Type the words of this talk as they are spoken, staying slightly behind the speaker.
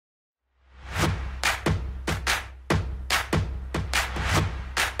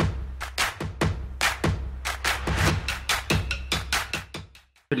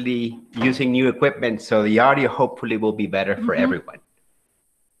actually using new equipment, so the audio hopefully will be better for everyone.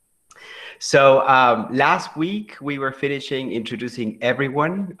 So last week we were finishing introducing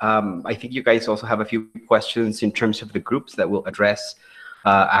everyone. I think you guys also have a few questions in terms of the groups that we'll address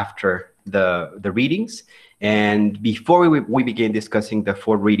after the readings. And before we begin discussing the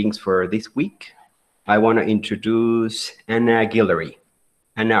 4 readings for this week, I want to introduce Anna Guillory.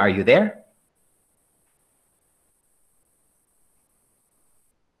 Anna, are you there?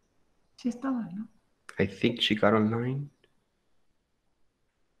 I think she got online.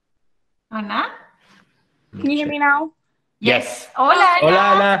 Anna? Can you hear me now? Yes. Hola, Anna. Hola,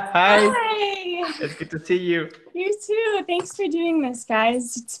 Anna. Hi. Hi. It's good to see you. You too. Thanks for doing this,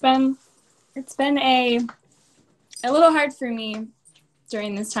 guys. It's been a little hard for me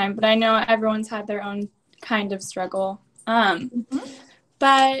during this time, but I know everyone's had their own kind of struggle.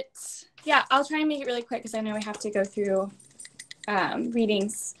 But yeah, I'll try and make it really quick because I know we have to go through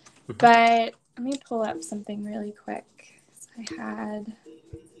readings. But let me pull up something really quick. I had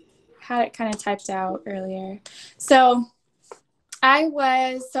it kind of typed out earlier. So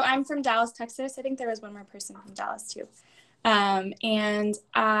I'm from Dallas, Texas. I think there was one more person from Dallas too. And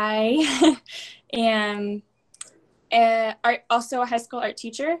I am also a high school art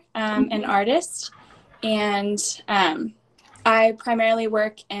teacher, an artist. And I primarily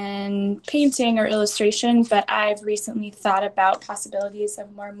work in painting or illustration, but I've recently thought about possibilities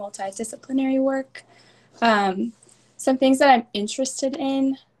of more multidisciplinary work. Some things that I'm interested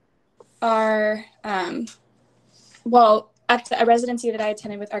in are, at a residency that I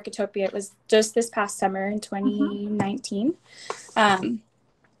attended with Arquetopia, it was just this past summer in 2019.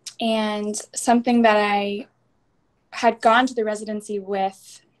 And something that I had gone to the residency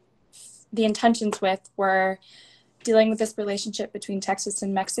with, the intentions with, were dealing with this relationship between Texas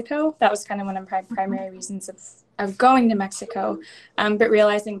and Mexico. That was kind of one of my primary reasons of going to Mexico, but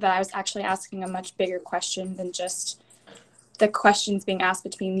realizing that I was actually asking a much bigger question than just the questions being asked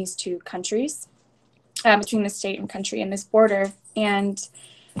between these two countries, between the state and country and this border. And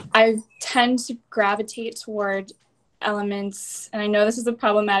I tend to gravitate toward elements, and I know this is a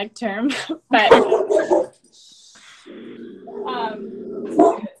problematic term, but it's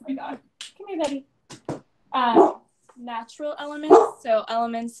my dog. Come here, Betty. Natural elements, so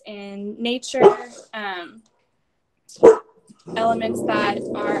elements in nature, elements that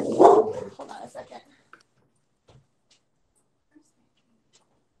are, hold on a second.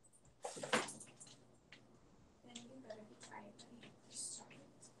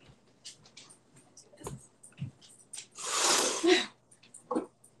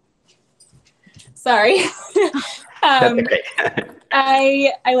 Sorry. That's okay.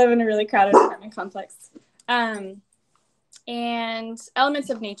 I live in a really crowded apartment complex. And elements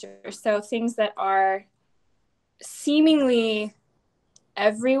of nature, so things that are seemingly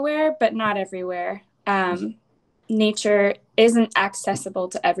everywhere, but not everywhere. Nature isn't accessible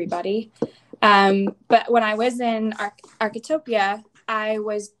to everybody. But when I was in Arquetopia, I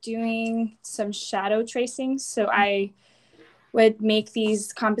was doing some shadow tracing. So I would make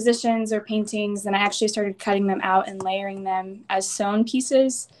these compositions or paintings, and I actually started cutting them out and layering them as sewn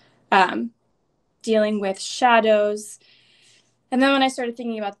pieces, dealing with shadows. And then when I started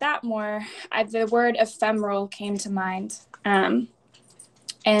thinking about that more, the word ephemeral came to mind. And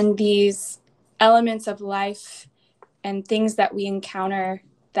these elements of life and things that we encounter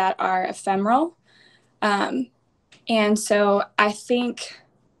that are ephemeral. And so I think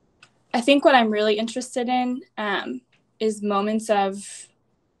what I'm really interested in is moments of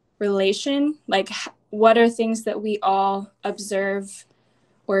relation. Like, what are things that we all observe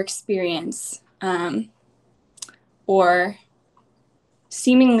or experience, or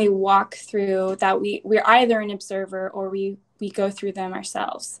seemingly walk through, that we're either an observer or we go through them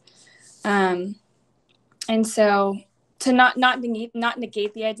ourselves. And so to not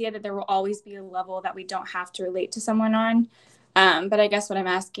negate the idea that there will always be a level that we don't have to relate to someone on. But I guess what I'm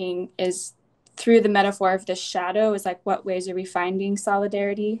asking is, through the metaphor of the shadow, is like, what ways are we finding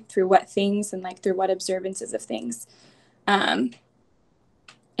solidarity, through what things, and like through what observances of things? And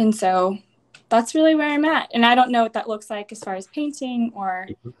so that's really where I'm at. And I don't know what that looks like as far as painting or,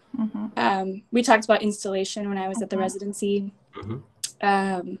 we talked about installation when I was at the residency.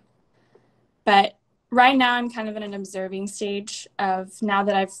 But right now I'm kind of in an observing stage of, now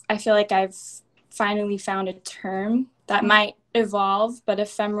that I feel like I've finally found a term that might evolve, but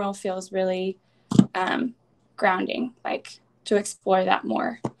ephemeral feels really grounding, like to explore that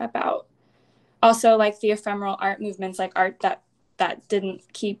more about. Also, like the ephemeral art movements, like art that didn't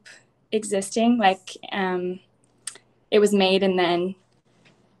keep existing, like it was made and then,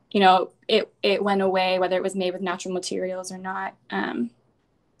 it went away, whether it was made with natural materials or not.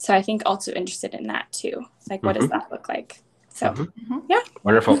 So I think also interested in that too. Like, what does that look like? So, yeah.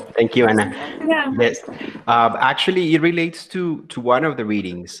 Wonderful. Thank you, Anna. Yeah. Yes. Actually, it relates to one of the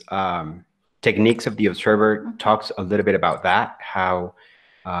readings. Techniques of the Observer talks a little bit about that, how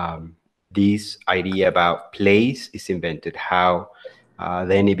this idea about place is invented, how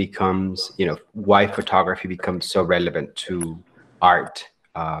then it becomes, you know, why photography becomes so relevant to art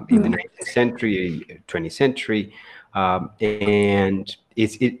in the 19th century, 20th century. And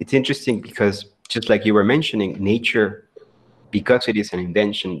it's interesting because, just like you were mentioning, nature, because it is an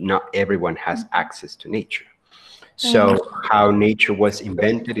invention, not everyone has access to nature. So how nature was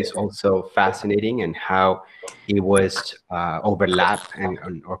invented is also fascinating, and how it was overlapped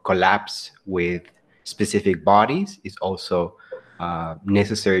or collapse with specific bodies is also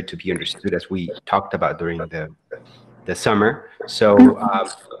necessary to be understood, as we talked about during the summer. So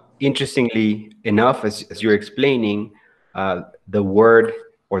interestingly enough, as you're explaining, the word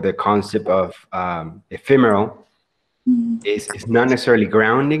or the concept of ephemeral is not necessarily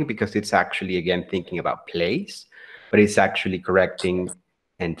grounding, because it's actually, again, thinking about place, but it's actually correcting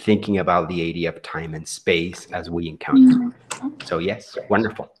and thinking about the idea of time and space as we encounter. So yes,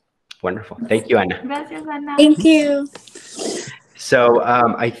 wonderful. Wonderful. Thank you, Anna. Gracias, Ana. Thank you. So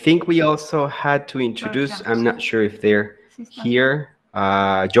I think we also had to introduce, Georgia. I'm not sure if they're here,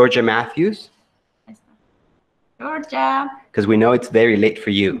 Georgia Matthews, Georgia. because we know it's very late for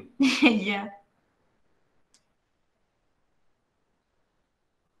you. Yeah.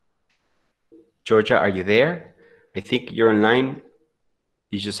 Georgia, are you there? I think you're online.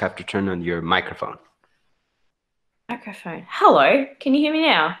 You just have to turn on your microphone. Microphone. Hello, can you hear me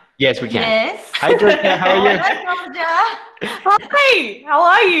now? Yes, we can. Yes. Hi, Georgia. How are you? Hi, Georgia. Hi, how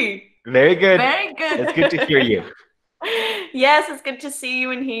are you? Very good. Very good. It's good to hear you. Yes, it's good to see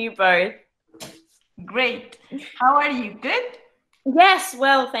you and hear you both. Great. How are you? Good? Yes,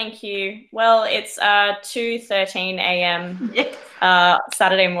 well, thank you. Well, it's 2:13 a.m. Yes.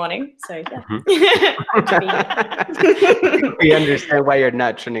 Saturday morning, so yeah. We understand why you're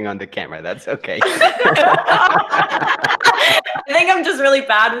not turning on the camera. That's okay. I think I'm just really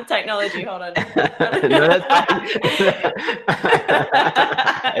bad with technology. Hold on. No, that's fine.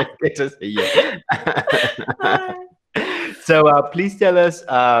 It's good to see you. So please tell us,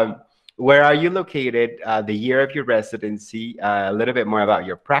 where are you located, the year of your residency, a little bit more about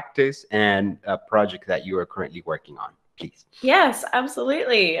your practice and a project that you are currently working on, please. Yes,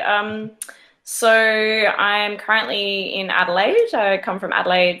 absolutely. So I'm currently in Adelaide. I come from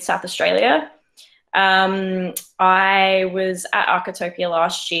Adelaide, South Australia. I was at Arquetopia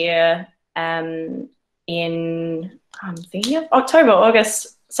last year in, I'm thinking of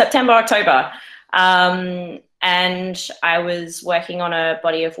September, October. And I was working on a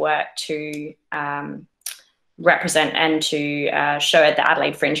body of work to represent and to show at the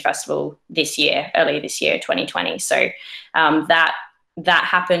Adelaide Fringe Festival earlier this year, 2020. So that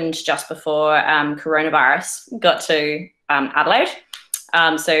happened just before coronavirus got to Adelaide.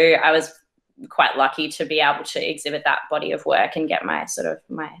 So I was quite lucky to be able to exhibit that body of work and get my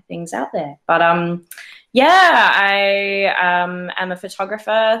things out there. But yeah, I am a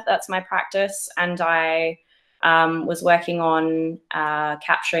photographer. That's my practice, and I was working on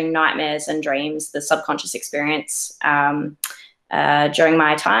capturing nightmares and dreams, the subconscious experience, during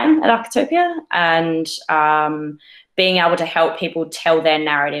my time at Arquetopia, and being able to help people tell their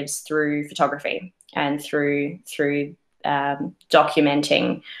narratives through photography and through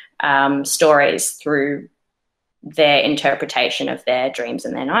documenting stories through their interpretation of their dreams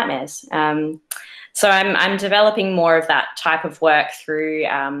and their nightmares. So I'm developing more of that type of work through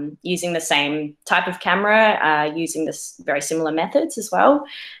using the same type of camera, using this very similar methods as well,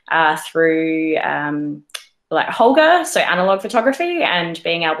 through like Holga, so analog photography, and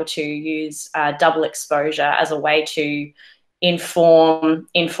being able to use double exposure as a way to inform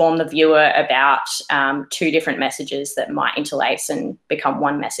the viewer about two different messages that might interlace and become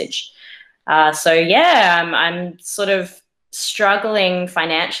one message. So yeah, I'm sort of struggling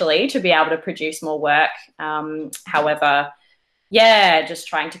financially to be able to produce more work. However, yeah, just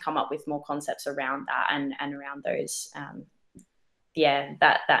trying to come up with more concepts around that and around those, yeah,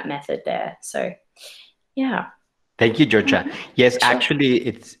 that method there. So yeah. Thank you, Georgia. Yes, actually,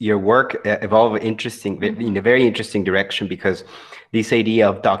 it's your work evolved in a very interesting direction, because this idea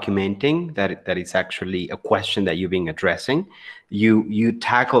of documenting that is actually a question that you've been addressing. You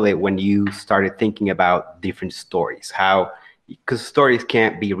tackle it when you started thinking about different stories, because stories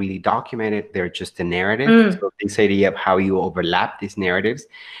can't be really documented, they're just a narrative. So this idea of how you overlap these narratives,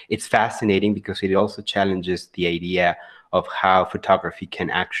 it's fascinating, because it also challenges the idea of how photography can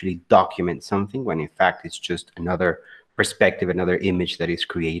actually document something when in fact it's just another perspective, another image that is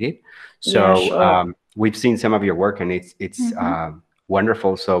created. So Yeah, sure. we've seen some of your work, and it's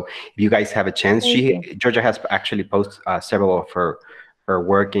wonderful. So if you guys have a chance, Georgia has actually posted several of her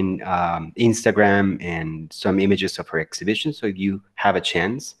work in Instagram and some images of her exhibition. So if you have a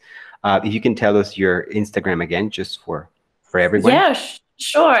chance, if you can tell us your Instagram again, just for everyone. Yeah,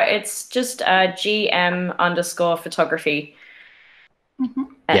 sure. It's just GM_photography.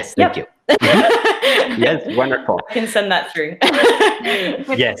 Yes, thank you. Yes, wonderful. I can send that through.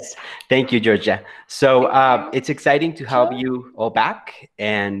 Yes, thank you, Georgia. So it's exciting to have you all back,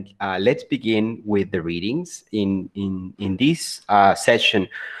 and let's begin with the readings. In this session,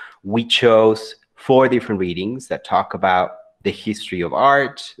 we chose 4 different readings that talk about the history of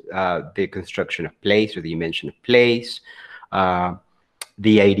art, the construction of place or the invention of place,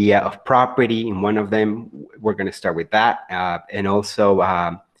 the idea of property in one of them. We're going to start with that, and also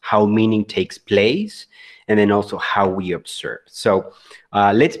how meaning takes place, and then also how we observe. So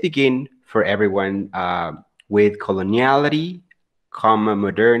let's begin for everyone with coloniality,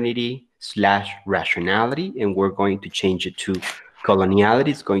 modernity / rationality, and we're going to change it to coloniality.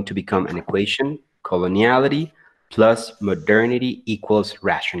 It's going to become an equation: coloniality plus modernity equals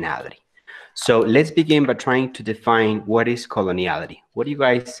rationality. So let's begin by trying to define what is coloniality. What do you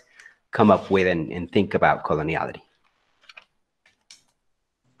guys come up with and think about coloniality?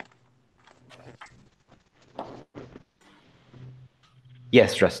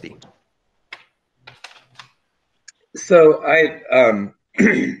 Yes, Trustee. So I'm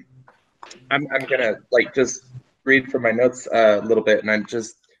gonna just read from my notes a little bit, and I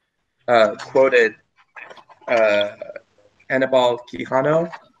just quoted Anibal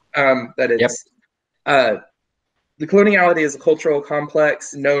Quijano, that it's the coloniality is a cultural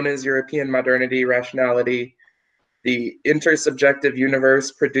complex known as European modernity, rationality, the intersubjective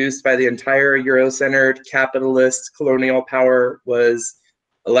universe produced by the entire Euro-centered capitalist colonial power was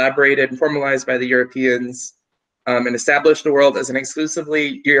elaborated and formalized by the Europeans, and established the world as an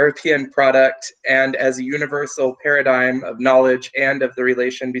exclusively European product and as a universal paradigm of knowledge and of the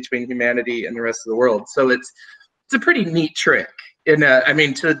relation between humanity and the rest of the world. So it's a pretty neat trick.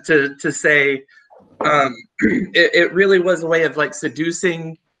 To say it really was a way of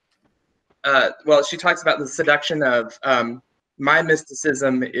seducing. Well, she talks about the seduction of my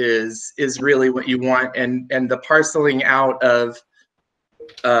mysticism is really what you want, and the parceling out of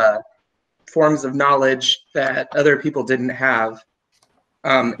forms of knowledge that other people didn't have.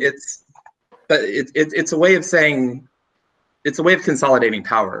 It's a way of saying, it's a way of consolidating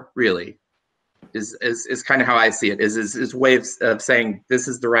power, really. Is kind of how I see it. Is ways of saying this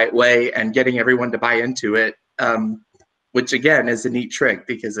is the right way and getting everyone to buy into it, which again is a neat trick,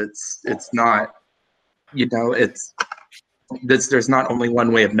 because it's not, there's not only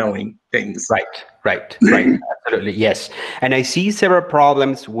one way of knowing things. Right. Absolutely, yes. And I see several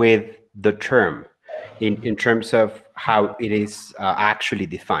problems with the term in terms of how it is actually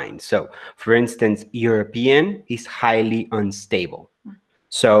defined. So, for instance, European is highly unstable.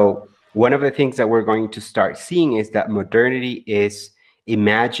 So one of the things that we're going to start seeing is that modernity is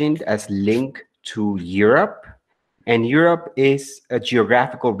imagined as linked to Europe, and Europe is a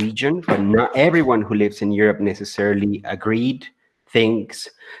geographical region, but not everyone who lives in Europe necessarily thinks.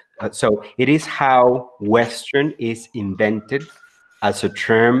 So it is how Western is invented as a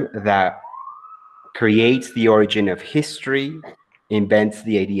term that creates the origin of history, invents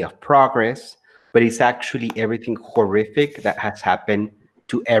the idea of progress, but it's actually everything horrific that has happened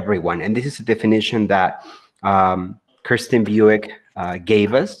to everyone. And this is a definition that Kirsten Buick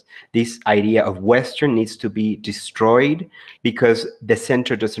gave us. This idea of Western needs to be destroyed because the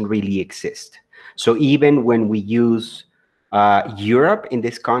center doesn't really exist. So even when we use Europe in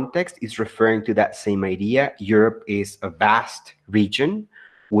this context, is referring to that same idea. Europe is a vast region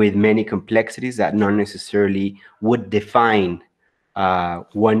with many complexities that not necessarily would define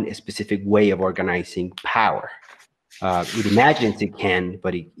one specific way of organizing power. It imagines it can,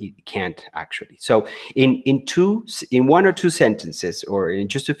 but it can't actually. So in one or two sentences, or in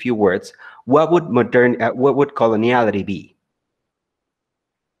just a few words, what would coloniality be?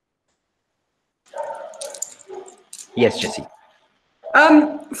 Yes, Jessie.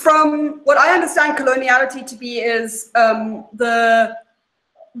 From what I understand coloniality to be is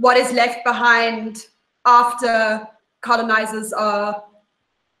what is left behind after colonizers are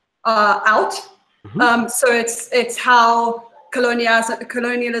out. Mm-hmm. So it's how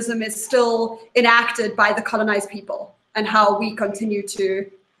colonialism is still enacted by the colonized people, and how we continue to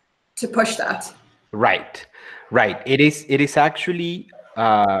push that. Right. It is actually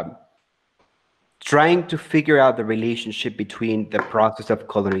trying to figure out the relationship between the process of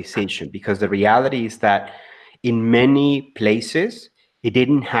colonization, because the reality is that in many places, it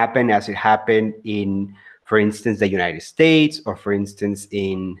didn't happen as it happened in, for instance, the United States, or for instance,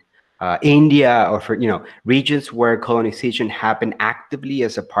 in India, or for, regions where colonization happened actively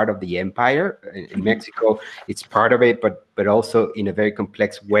as a part of the empire. In Mexico, it's part of it, but also in a very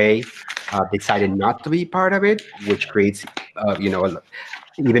complex way, decided not to be part of it, which creates,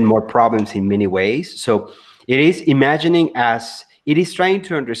 even more problems in many ways. So it is imagining as, it is trying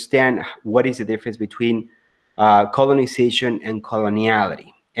to understand what is the difference between colonization and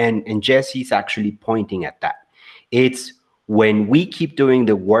coloniality. And Jesse's actually pointing at that. It's when we keep doing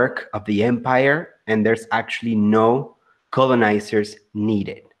the work of the empire and there's actually no colonizers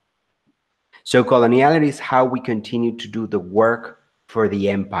needed. So coloniality is how we continue to do the work for the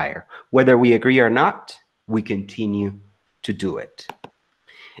empire. Whether we agree or not, we continue to do it.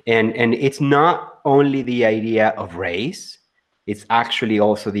 And it's not only the idea of race, it's actually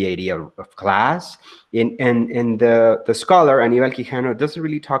also the idea of class. And the scholar, Anibal Quijano, doesn't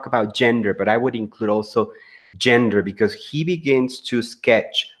really talk about gender, but I would include also gender, because he begins to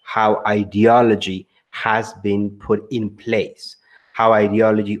sketch how ideology has been put in place, how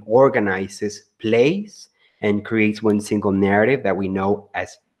ideology organizes place and creates one single narrative that we know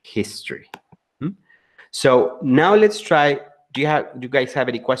as history. So now let's try, do you guys have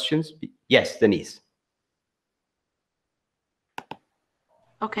any questions? Yes, Denise.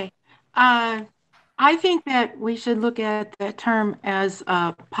 Okay. I think that we should look at the term as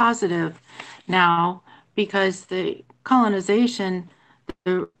positive now, because the colonization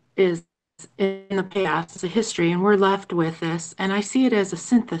is in the past, it's a history, and we're left with this. And I see it as a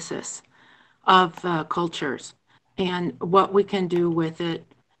synthesis of cultures and what we can do with it,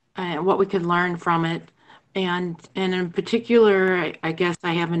 what we can learn from it. And in particular, I guess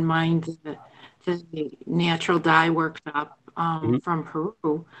I have in mind the natural dye workshop from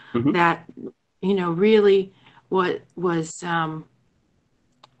Peru, that, really what was an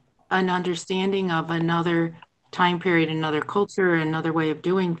understanding of another time period, another culture, another way of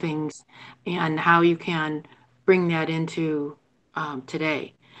doing things, and how you can bring that into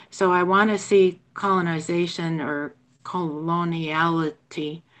today. So I want to see colonization or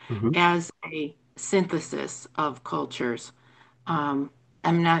coloniality as a synthesis of cultures. I'm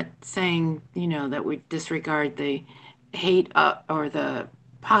not saying, that we disregard the hate or the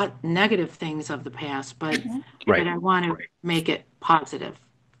negative things of the past, but I want to make it positive.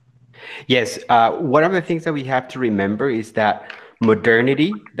 Yes, one of the things that we have to remember is that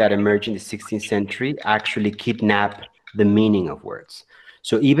modernity that emerged in the 16th century actually kidnapped the meaning of words.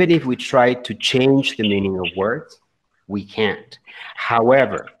 So even if we try to change the meaning of words, we can't.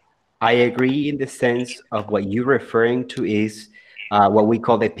 However, I agree in the sense of what you're referring to is what we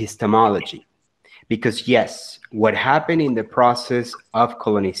call epistemology. Because yes, what happened in the process of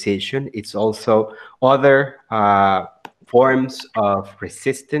colonization, it's also other forms of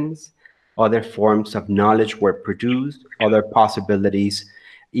resistance, other forms of knowledge were produced, other possibilities,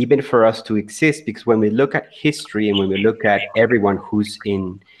 even for us to exist. Because when we look at history and when we look at everyone who's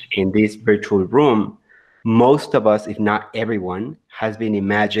in this virtual room, most of us, if not everyone, has been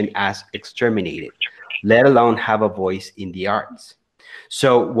imagined as exterminated, let alone have a voice in the arts.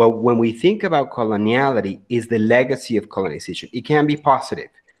 So when we think about coloniality, is the legacy of colonization. It can be positive,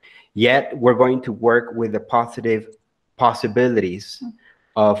 yet we're going to work with the positive possibilities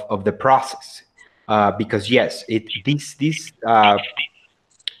of the process. Because yes,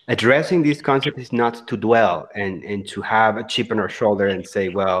 addressing this concept is not to dwell and to have a chip on our shoulder and say,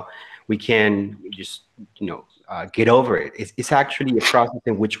 well, we can just, get over it. It's actually a process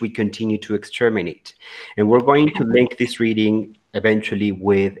in which we continue to exterminate. And we're going to link this reading eventually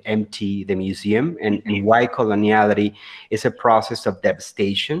with Empty the Museum and why coloniality is a process of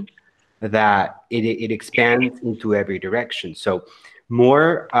devastation that it expands into every direction. So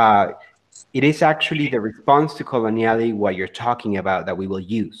more, it is actually the response to coloniality, what you're talking about, that we will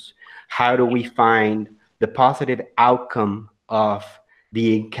use. How do we find the positive outcome of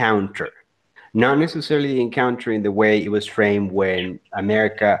the encounter? Not necessarily the encounter in the way it was framed when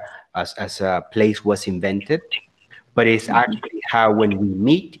America as a place was invented, but it's actually how when we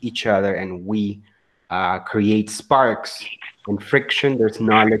meet each other and we create sparks and friction, there's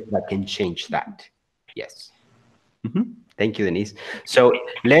knowledge that can change that. Yes. Thank you, Denise. So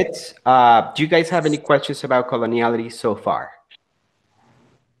let's, do you guys have any questions about coloniality so far?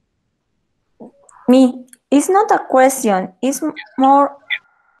 Me, it's not a question, it's more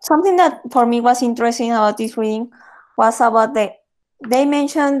something that for me was interesting about this reading was about they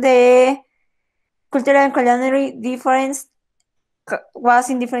mentioned the cultural and culinary difference was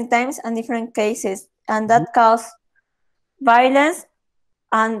in different times and different cases, and that caused violence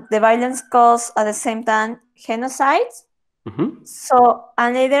and the violence caused at the same time genocides. Mm-hmm. So,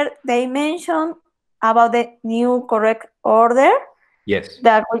 and later they mention about the new correct order. Yes.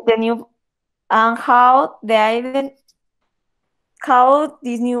 That with the new, and how how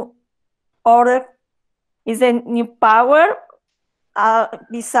this new order is the new power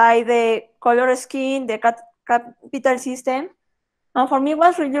beside the color scheme, the capital system. And for me, it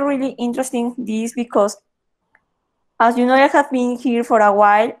was really, really interesting this because, as you know, I have been here for a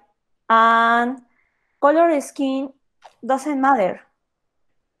while, and color scheme doesn't matter.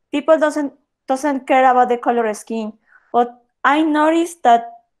 People doesn't care about the color scheme, but I noticed that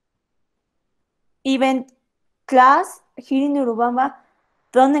even class here in Urubamba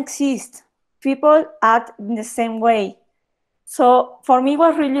don't exist. People act in the same way. So for me, it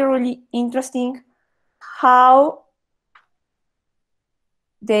was really, really interesting how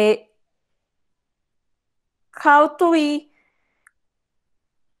to be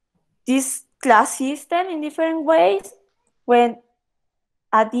this class system in different ways when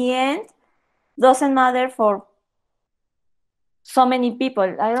at the end doesn't matter for so many people.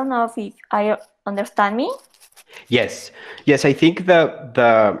 I don't know if I understand me. Yes. Yes, I think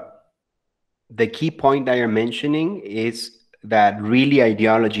the key point that you're mentioning is that really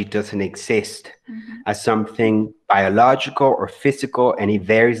ideology doesn't exist as something biological or physical, and it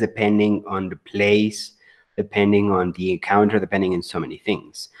varies depending on the place, depending on the encounter, depending on so many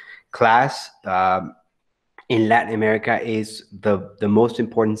things. Class in Latin America is the most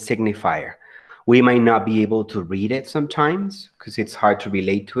important signifier. We might not be able to read it sometimes because it's hard to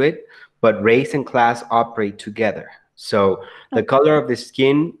relate to it, but race and class operate together. So the color of the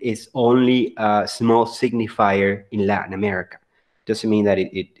skin is only a small signifier in Latin America. Doesn't mean that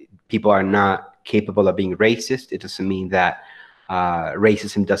people are not capable of being racist. It doesn't mean that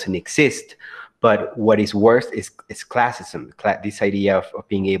racism doesn't exist. But what is worse is classism, this idea of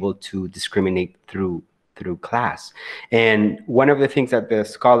being able to discriminate through class. And one of the things that the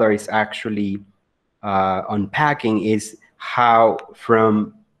scholar is actually unpacking is how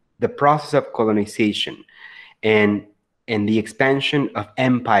from the process of colonization and the expansion of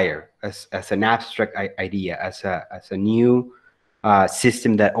empire as an abstract idea, as a new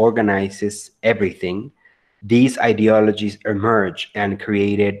system that organizes everything, these ideologies emerge and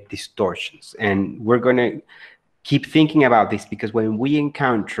created distortions. And we're going to keep thinking about this because when we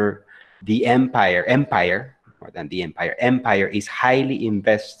encounter the empire is highly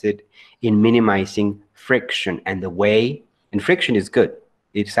invested in minimizing friction, and friction is good.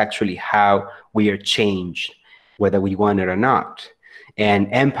 It's actually how we are changed, whether we want it or not.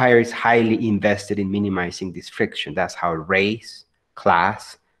 And empire is highly invested in minimizing this friction. That's how race,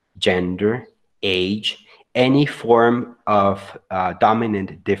 class, gender, age, any form of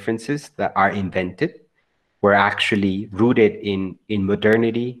dominant differences that are invented were actually rooted in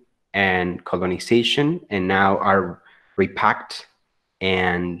modernity and colonization, and now are repacked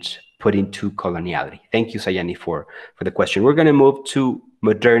and put into coloniality. Thank you, Sayani, for the question. We're going to move to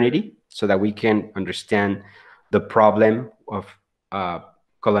modernity so that we can understand the problem of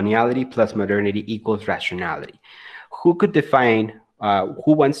coloniality plus modernity equals rationality. Who could define,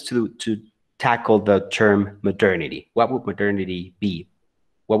 who wants to tackle the term modernity? What would modernity be?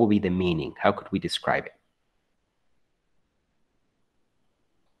 What would be the meaning? How could we describe it?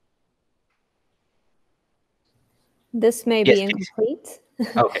 This may be incomplete.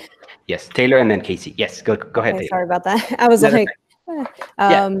 Okay. Yes, Taylor and then Casey. Yes, go ahead, Taylor. Sorry about that. I was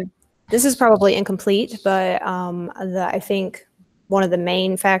this is probably incomplete, but I think one of the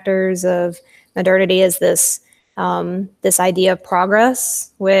main factors of modernity is this idea of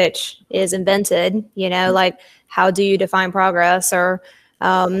progress, which is invented, like how do you define progress, or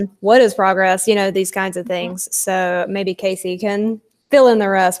what is progress, these kinds of things. So maybe Casey can fill in the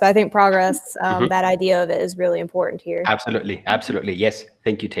rest, but I think progress, that idea of it is really important here. Absolutely. Absolutely. Yes.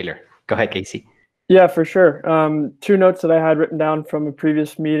 Thank you, Taylor. Go ahead, Casey. Yeah, for sure. Two notes that I had written down from a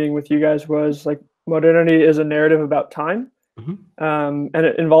previous meeting with you guys was like modernity is a narrative about time, and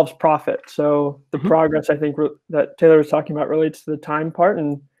it involves profit. So the progress, I think, that Taylor was talking about relates to the time part,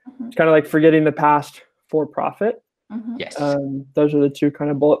 and it's kind of like forgetting the past for profit. Yes. Those are the two kind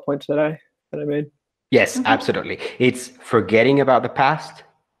of bullet points that I made. Yes, absolutely. It's forgetting about the past,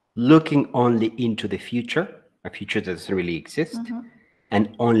 looking only into the future, a future that doesn't really exist,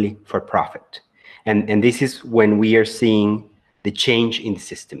 and only for profit. And this is when we are seeing the change in the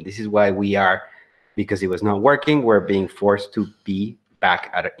system. This is why we are, because it was not working, we're being forced to be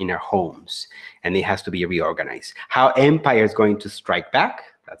back in our homes, and it has to be reorganized. How empire is going to strike back?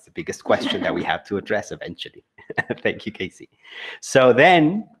 That's the biggest question that we have to address eventually. Thank you, Casey. So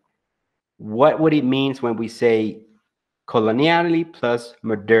then, what would it mean when we say coloniality plus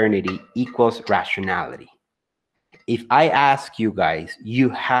modernity equals rationality. If I ask you guys, you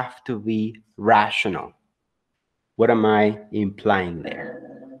have to be rational, what am I implying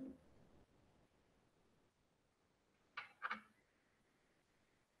there?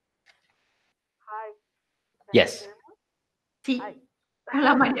 Hi. Yes. Sí.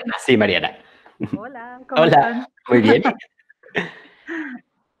 Hola, Mariana. Sí, Mariana. Hola, ¿cómo Hola. están? Muy bien.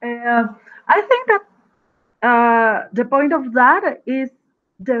 I think that the point of that is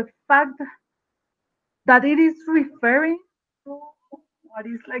the fact that it is referring to what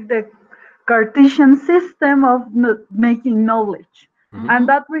is like the Cartesian system of making knowledge. And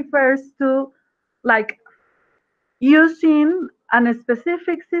that refers to like using a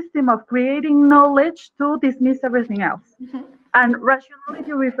specific system of creating knowledge to dismiss everything else. And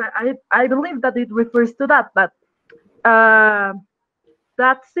rationality, I believe that it refers to that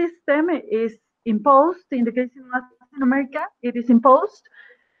that system is imposed. In the case of Latin America, it is imposed.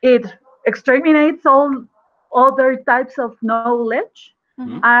 It exterminates all other types of knowledge.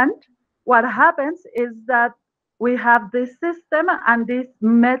 And what happens is that we have this system and this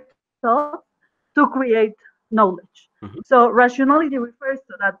method to create knowledge. So rationality refers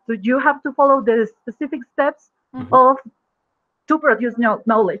to that. So you have to follow the specific steps of to produce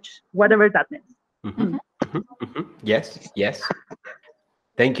knowledge, whatever that means. Yes, yes.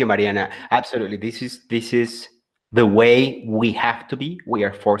 Thank you, Mariana. Absolutely. This is the way we have to be. We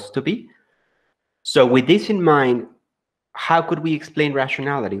are forced to be. So with this in mind, how could we explain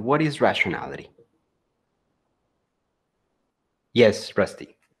rationality? What is rationality? Yes,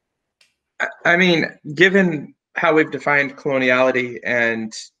 Rusty. I mean, given how we've defined coloniality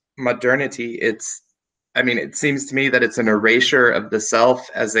and modernity, it seems to me that it's an erasure of the self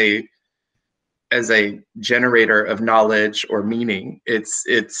as a generator of knowledge or meaning.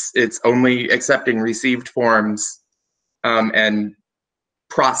 It's only accepting received forms and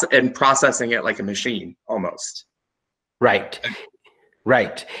processing it like a machine almost. Right.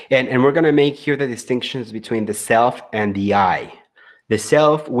 And we're going to make here the distinctions between the self and the I. The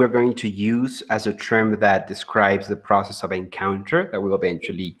self we're going to use as a term that describes the process of encounter that we'll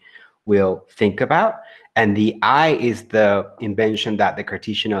eventually think about. And the I is the invention that the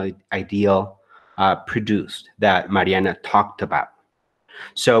Cartesian ideal produced, that Mariana talked about.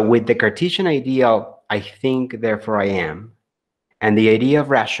 So with the Cartesian ideal, I think, therefore I am, and the idea of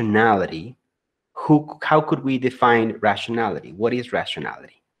rationality, how could we define rationality? What is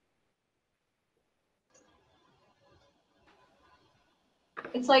rationality?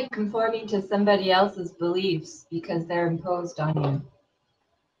 It's like conforming to somebody else's beliefs because they're imposed on you.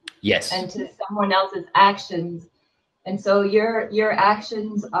 Yes. And to someone else's actions. And so your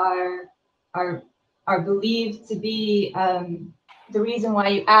actions are believed to be the reason why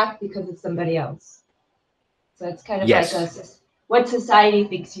you act because it's somebody else. So it's kind of like what society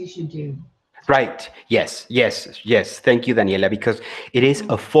thinks you should do. Right. Yes. Thank you, Daniela, because it is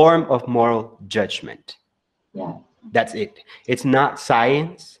a form of moral judgment. Yeah. That's it. It's not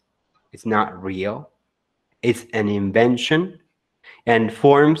science. It's not real. It's an invention and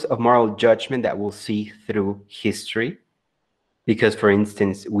forms of moral judgment that we'll see through history. Because, for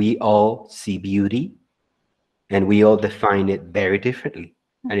instance, we all see beauty and we all define it very differently.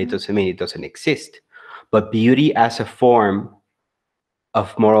 And it doesn't mean it doesn't exist. But beauty as a form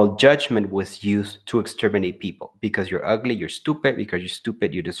of moral judgment was used to exterminate people. Because you're ugly, you're stupid. Because you're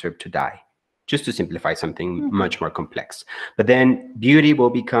stupid, you deserve to die. Just to simplify something much more complex. But then beauty will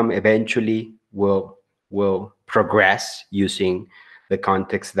become eventually, will progress using the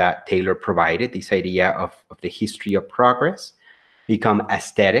context that Taylor provided, this idea of the history of progress, become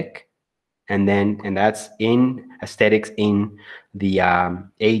aesthetic. And that's in aesthetics in the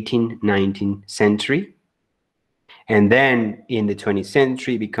 18th, 19th century. And then in the 20th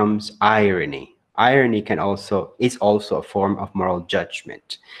century becomes irony. Irony is also a form of moral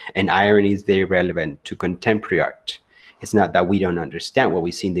judgment. And irony is very relevant to contemporary art. It's not that we don't understand what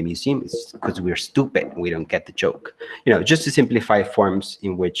we see in the museum, it's because we're stupid and we don't get the joke. Just to simplify forms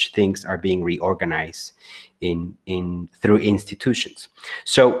in which things are being reorganized through institutions.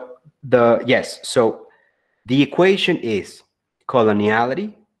 So the equation is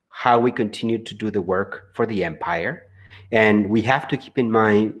coloniality, how we continue to do the work for the empire. And we have to keep in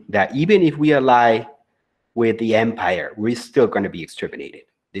mind that even if we ally with the empire, we're still going to be exterminated.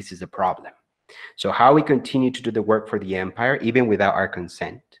 This is a problem. So how we continue to do the work for the empire, even without our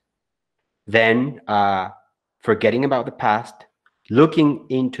consent, then forgetting about the past, looking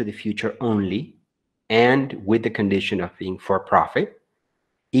into the future only, and with the condition of being for profit,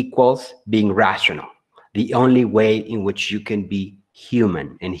 equals being rational. The only way in which you can be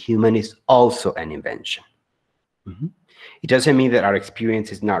human, and human is also an invention. It doesn't mean that our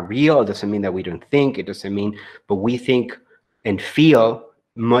experience is not real. It doesn't mean that we don't think. It doesn't mean, but we think and feel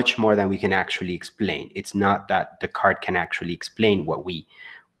much more than we can actually explain. It's not that Descartes can actually explain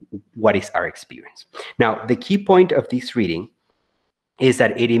what is our experience. Now, the key point of this reading is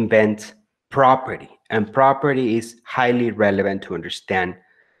that it invents property, and property is highly relevant to understand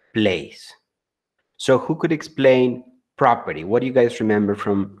place. So who could explain property? What do you guys remember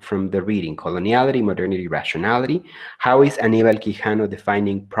from the reading? Coloniality, modernity, rationality. How is Anibal Quijano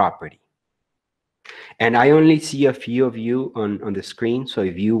defining property? And I only see a few of you on the screen, so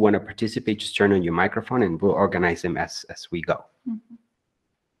if you want to participate, just turn on your microphone and we'll organize them as we go. Mm-hmm.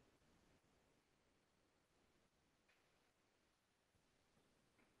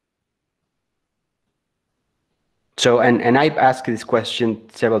 So, and I've asked this question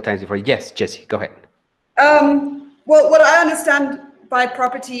several times before. Yes, Jesse, go ahead. Well, what I understand by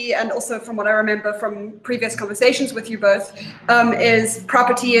property, and also from what I remember from previous conversations with you both, is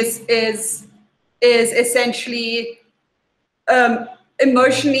property is essentially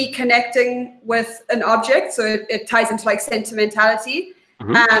emotionally connecting with an object. So it ties into like sentimentality,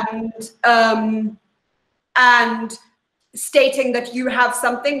 and stating that you have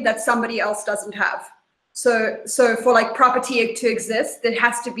something that somebody else doesn't have. So for like property to exist, there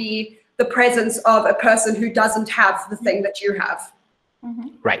has to be the presence of a person who doesn't have the thing that you have.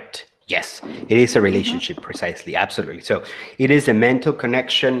 Right. Yes, it is a relationship, precisely. Absolutely. So it is a mental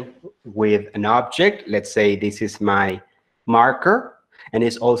connection with an object. Let's say this is my marker, and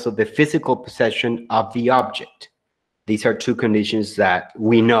it's also the physical possession of the object. These are two conditions that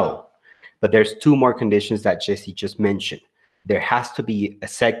we know, but there's two more conditions that Jesse just mentioned. There has to be a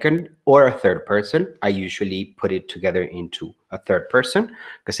second or a third person. I usually put it together into a third person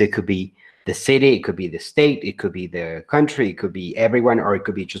because it could be the city, it could be the state, it could be the country, it could be everyone, or it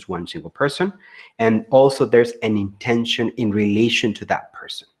could be just one single person. And also there's an intention in relation to that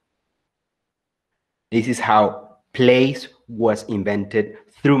person. This is how place was invented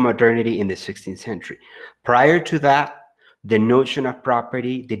through modernity in the 16th century. Prior to that, the notion of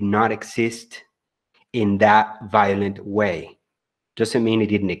property did not exist in that violent way. Doesn't mean it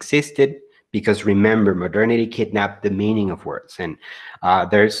didn't exist, because remember, modernity kidnapped the meaning of words. And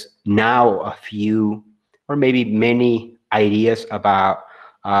there's now a few, or maybe many ideas about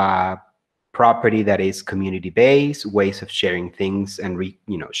property that is community-based, ways of sharing things and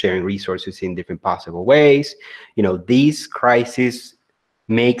sharing resources in different possible ways. These crises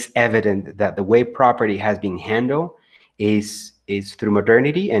makes evident that the way property has been handled is through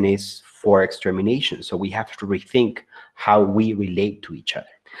modernity and is for extermination. So we have to rethink how we relate to each other.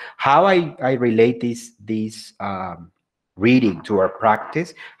 How I relate this reading to our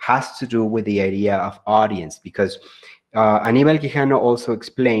practice has to do with the idea of audience, because Anibal Quijano also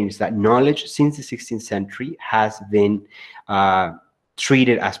explains that knowledge since the 16th century has been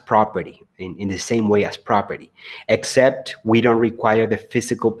treated as property, in the same way as property, except we don't require the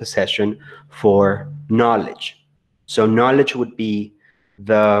physical possession for knowledge. So knowledge would be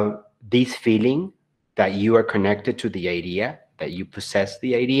this feeling that you are connected to the idea, that you possess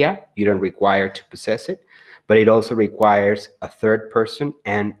the idea. You don't require to possess it, but it also requires a third person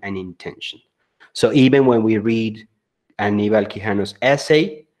and an intention. So even when we read Anibal Quijano's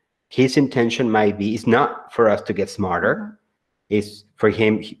essay, his intention might be, it's not for us to get smarter. It's for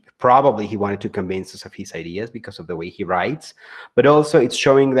him, probably he wanted to convince us of his ideas because of the way he writes, but also it's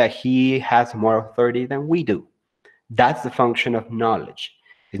showing that he has more authority than we do. That's the function of knowledge.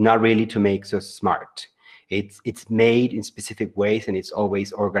 It's not really to make us smart. It's made in specific ways, and it's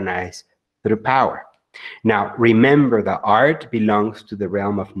always organized through power. Now, remember that art belongs to the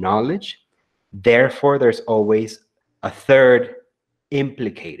realm of knowledge. Therefore, there's always a third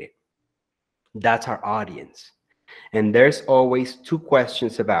implicated. That's our audience. And there's always two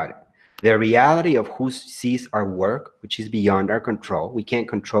questions about it. The reality of who sees our work, which is beyond our control. We can't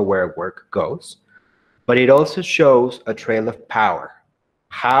control where our work goes. But it also shows a trail of power.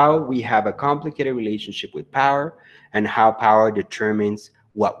 How we have a complicated relationship with power, and how power determines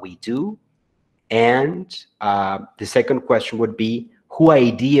what we do. And the second question would be, who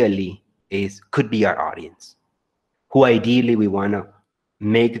ideally could be our audience? Who ideally we want to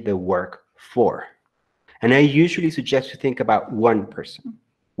make the work for? And I usually suggest to think about one person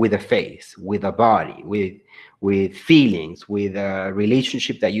with a face, with a body, with feelings, with a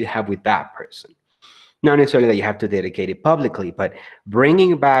relationship that you have with that person. Not necessarily that you have to dedicate it publicly, but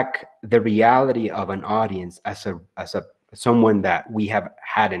bringing back the reality of an audience as someone that we have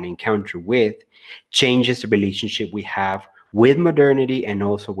had an encounter with changes the relationship we have with modernity and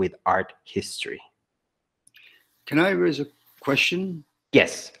also with art history. Can I raise a question?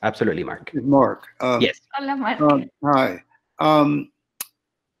 Yes, absolutely, Mark. Mark. Yes. Hola, Mark. Hi.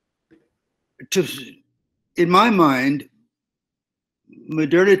 In my mind,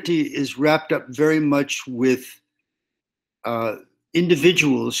 modernity is wrapped up very much with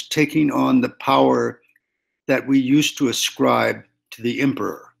individuals taking on the power that we used to ascribe to the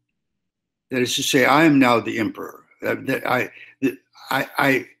emperor. That is to say, I am now the emperor. I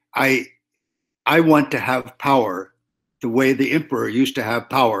want to have power the way the emperor used to have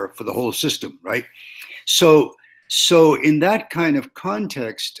power for the whole system, right? So in that kind of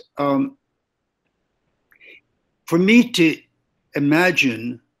context, for me to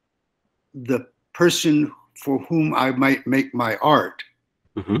imagine the person for whom I might make my art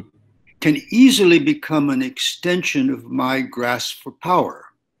can easily become an extension of my grasp for power.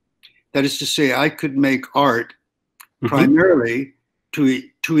 That is to say, I could make art primarily to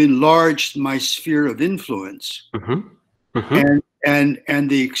enlarge my sphere of influence and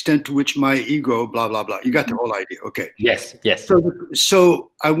the extent to which my ego, blah, blah, blah. You got the whole idea. Okay. Yes, yes.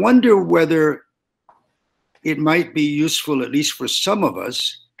 So I wonder whether it might be useful, at least for some of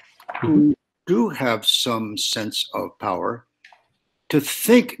us who do have some sense of power, to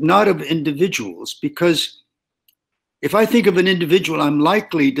think not of individuals, because if I think of an individual, I'm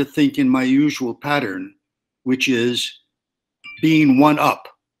likely to think in my usual pattern, which is being one up,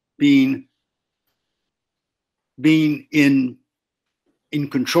 being in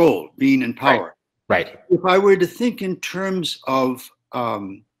control, being in power. Right. If I were to think in terms of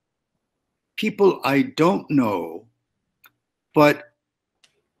people I don't know, but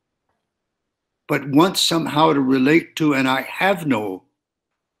want somehow to relate to, and I have no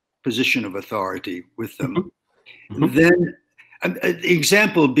position of authority with them, then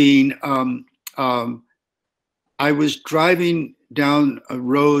example being, I was driving down a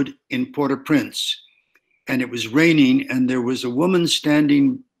road in Port-au-Prince, and it was raining, and there was a woman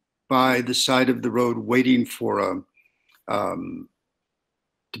standing by the side of the road waiting for to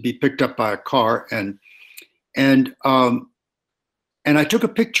be picked up by a car, and I took a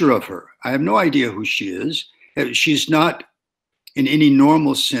picture of her. I have no idea who she is. She's not, in any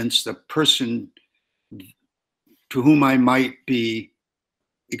normal sense, the person to whom I might be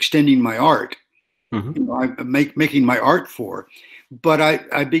extending my art, I'm making my art for. But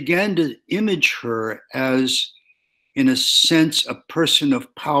I began to image her as, in a sense, a person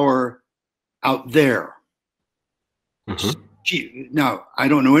of power out there. Now, I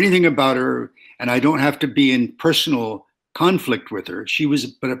don't know anything about her, and I don't have to be in personal conflict with her. She was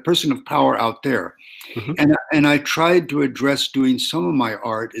but a person of power out there. And I tried to address doing some of my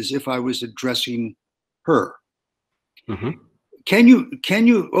art as if I was addressing her. Can you,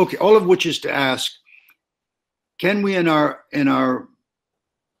 okay, all of which is to ask, can we in our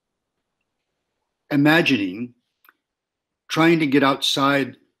imagining, trying to get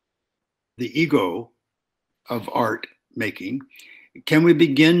outside the ego of art making, can we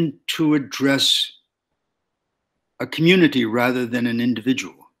begin to address a community rather than an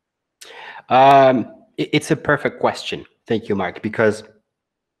individual? It's a perfect question. Thank you, Mark, because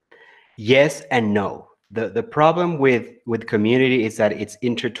yes and no. The problem with community is that it's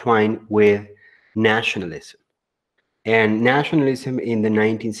intertwined with nationalism. And nationalism in the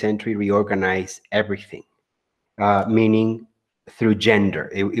 19th century reorganized everything, meaning through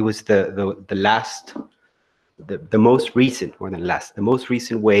gender. It was the most recent, more than last, the most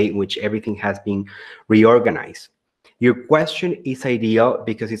recent way in which everything has been reorganized. Your question is ideal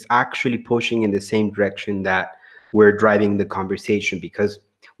because it's actually pushing in the same direction that we're driving the conversation, because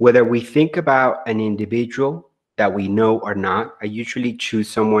whether we think about an individual that we know or not, I usually choose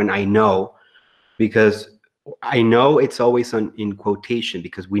someone I know, because I know it's always in quotation,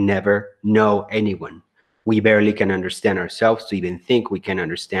 because we never know anyone. We barely can understand ourselves to even think we can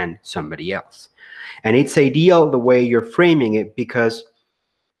understand somebody else. And it's ideal the way you're framing it, because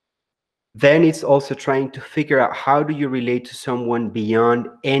then it's also trying to figure out how do you relate to someone beyond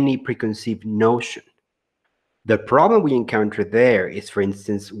any preconceived notion. The problem we encounter there is, for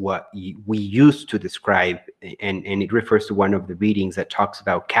instance, what we used to describe, and it refers to one of the readings that talks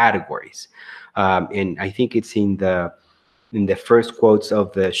about categories. And I think it's in the first quotes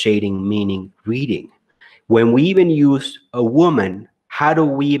of the Shading Meaning reading. When we even use a woman, how do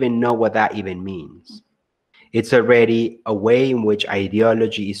we even know what that even means? It's already a way in which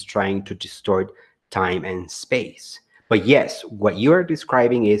ideology is trying to distort time and space. But yes, what you are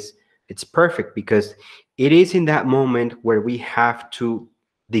describing it's perfect, because it is in that moment where we have to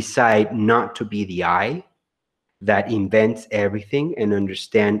decide not to be the I that invents everything, and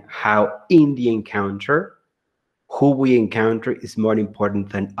understand how in the encounter, who we encounter is more important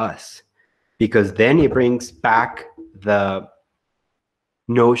than us. Because then it brings back the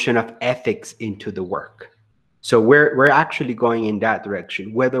notion of ethics into the work. So we're actually going in that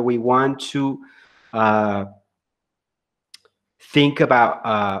direction. Whether we want to think about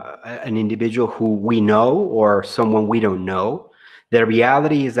an individual who we know or someone we don't know, the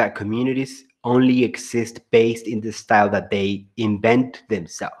reality is that communities only exist based in the style that they invent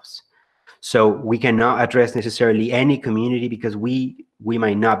themselves. So we cannot address necessarily any community because we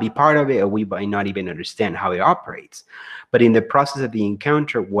might not be part of it, or we might not even understand how it operates. But in the process of the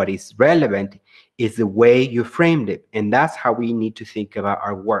encounter, what is relevant is the way you framed it. And that's how we need to think about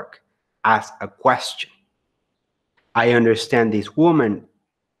our work, as a question. I understand this woman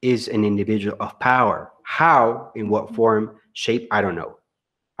is an individual of power. How, in what form, shape, I don't know.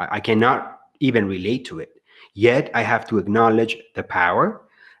 I cannot even relate to it. Yet I have to acknowledge the power,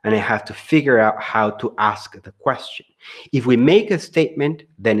 and I have to figure out how to ask the question. If we make a statement,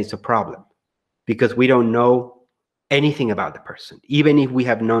 then it's a problem, because we don't know anything about the person. Even if we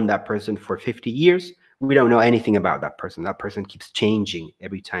have known that person for 50 years, we don't know anything about that person. That person keeps changing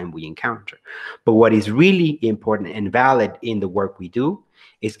every time we encounter. But what is really important and valid in the work we do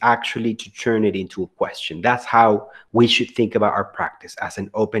is actually to turn it into a question. That's how we should think about our practice, as an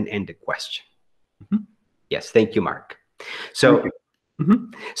open-ended question. Mm-hmm. Yes, thank you, Mark. So,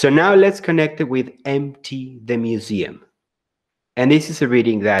 so now let's connect it with Empty the Museum. And this is a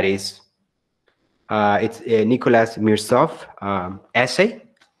reading that is, it's a Nicholas Mirzoeff essay.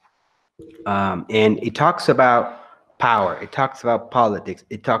 And it talks about power, it talks about politics,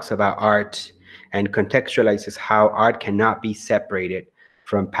 it talks about art, and contextualizes how art cannot be separated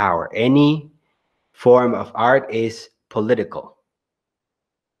from power. Any form of art is political.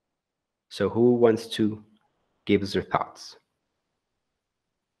 So who wants to give us their thoughts?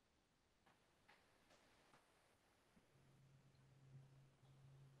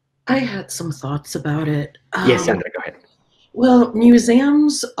 I had some thoughts about it. Yes, Sandra, go ahead. Well,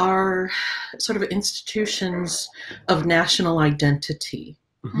 museums are sort of institutions of national identity.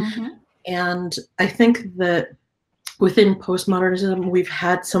 Mm-hmm. And I think that within postmodernism, we've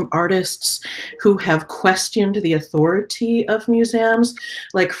had some artists who have questioned the authority of museums,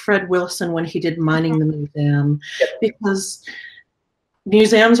 like Fred Wilson when he did Mining the Museum, because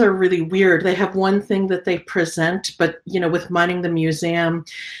museums are really weird. They have one thing that they present, but with Mining the Museum,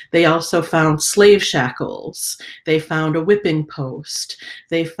 they also found slave shackles. They found a whipping post.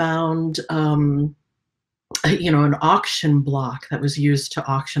 They found an auction block that was used to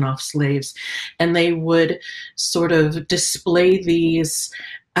auction off slaves, and they would sort of display these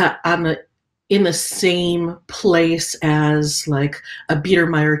in the same place as like a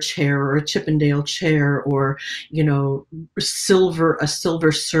Biedermeier chair or a Chippendale chair, or a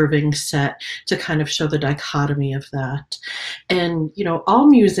silver serving set, to kind of show the dichotomy of that. And all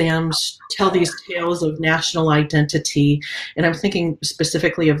museums tell these tales of national identity, and I'm thinking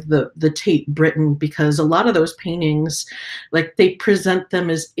specifically of the Tate Britain, because a lot of those paintings, like, they present them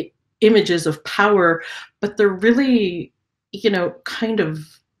as images of power, but they're really kind of,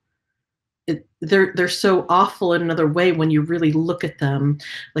 they're so awful in another way when you really look at them.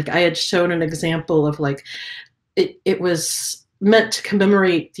 Like, I had shown an example of, like, it was meant to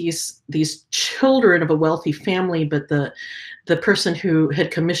commemorate these children of a wealthy family, but the person who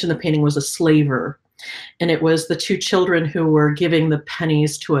had commissioned the painting was a slaver. And it was the two children who were giving the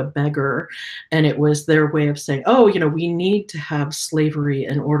pennies to a beggar. And it was their way of saying, oh, we need to have slavery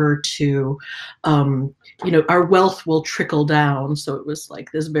in order to, our wealth will trickle down. So it was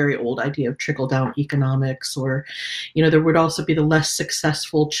like this very old idea of trickle down economics. Or, there would also be the less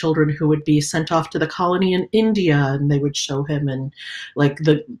successful children who would be sent off to the colony in India, and they would show him in like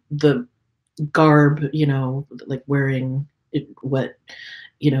the garb, like wearing what,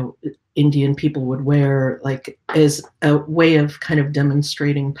 Indian people would wear, like, as a way of kind of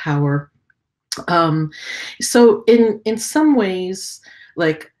demonstrating power. So in some ways,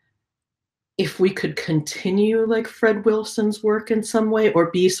 like, if we could continue like Fred Wilson's work in some way, or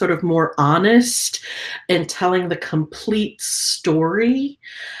be sort of more honest in telling the complete story.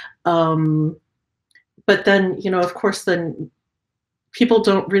 But then, of course, then people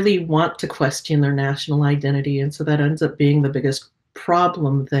don't really want to question their national identity. And so that ends up being the biggest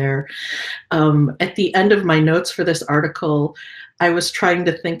problem there. At the end of my notes for this article, I was trying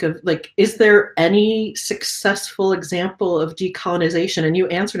to think of, like, is there any successful example of decolonization? And you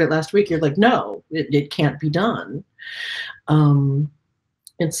answered it last week. You're like, no, it can't be done. And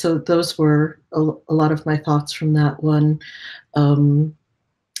so those were a lot of my thoughts from that one.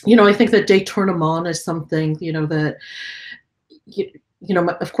 I think that détournement is something, that,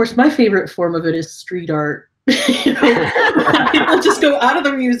 of course, my favorite form of it is street art. People just go out of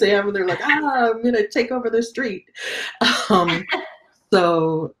the museum and they're like, I'm gonna take over the street.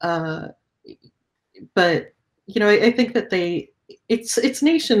 So, but you know, I think that it's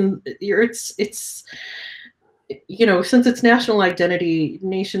nation, it's you know, since it's national identity,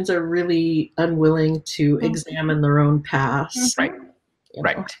 nations are really unwilling to examine their own past. Right.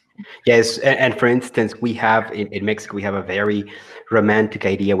 Right. Yes, and for instance, we have in Mexico, we have a very romantic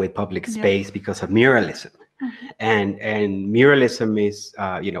idea with public space because of muralism, and muralism is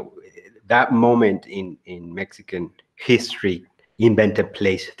you know, that moment in Mexican history invented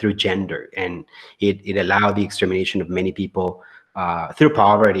place through gender, and it allowed the extermination of many people through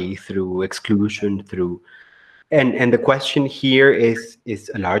poverty, through exclusion, through and the question here is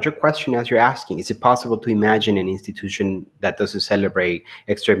a larger question, as you're asking. Is it possible to imagine an institution that doesn't celebrate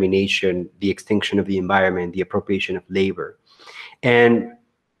extermination, the extinction of the environment, the appropriation of labor? And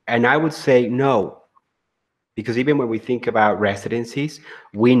I would say no, because even when we think about residencies,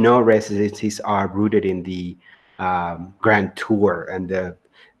 we know residencies are rooted in the Grand Tour and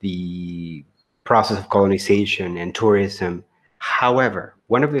the process of colonization and tourism. However,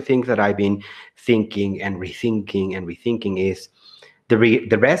 one of the things that I've been thinking and rethinking is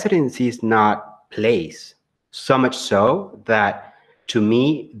the residency is not place. So much so that to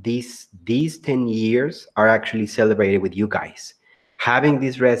me, these 10 years are actually celebrated with you guys. Having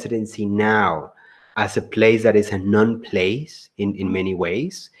this residency now as a place that is a non-place in many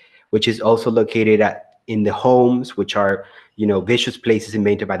ways, which is also located in the homes, which are, you know, vicious places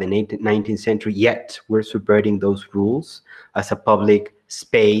invented by the 19th century, yet we're subverting those rules as a public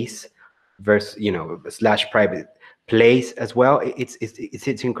space versus, you know, / private place as well.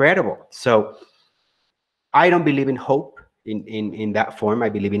 It's incredible. So I don't believe in hope in that form. I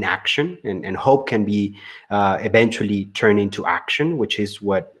believe in action, and hope can be eventually turned into action, which is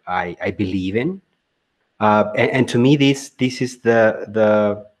what I believe in. And to me, this is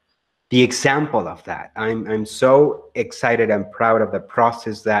the example of that. I'm so excited and proud of the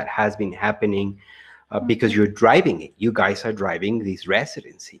process that has been happening because you're driving it. You guys are driving this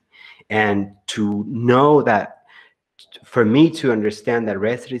residency. And to know that, for me to understand that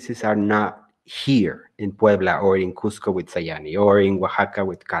residencies are not here in Puebla or in Cusco with Sayani or in Oaxaca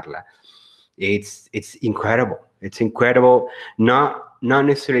with Carla, it's incredible. It's incredible. Not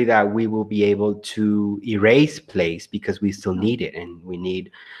necessarily that we will be able to erase place, because we still need it, and we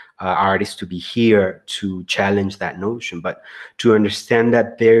need artists to be here to challenge that notion, but to understand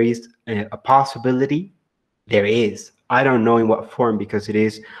that there is a possibility. There is. I don't know in what form, because it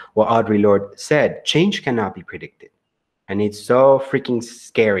is what Audre Lorde said. Change cannot be predicted. And it's so freaking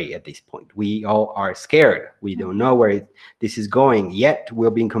scary at this point. We all are scared. We don't know where this is going, yet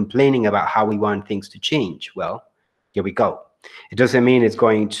we've been complaining about how we want things to change. Well, here we go. It doesn't mean it's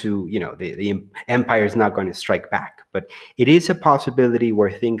going to, you know, the empire is not going to strike back, but it is a possibility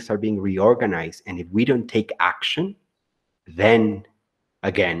where things are being reorganized. And if we don't take action, then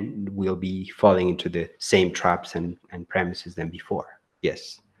again, we'll be falling into the same traps and premises than before.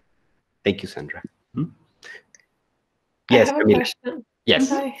 Yes. Thank you, Sandra. Yes, I have Camila. a question. Yes.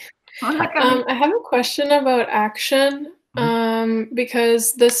 Hi. I have a question about action,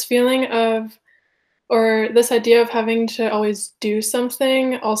 because this feeling of, or this idea of having to always do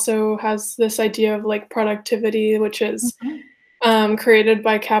something also has this idea of like productivity, which is created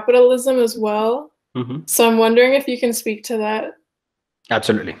by capitalism as well. So I'm wondering if you can speak to that.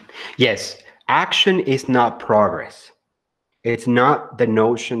 Absolutely. Yes. Action is not progress. It's not the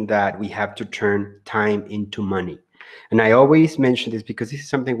notion that we have to turn time into money. And I always mention this because this is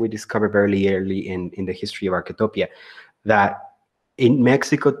something we discovered very early in the history of Arquetopia, that in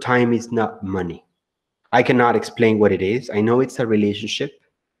Mexico, time is not money. I cannot explain what it is. I know it's a relationship.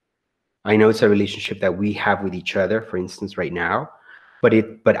 I know it's a relationship that we have with each other, for instance, right now, but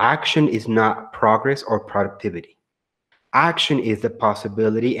action is not progress or productivity. Action is the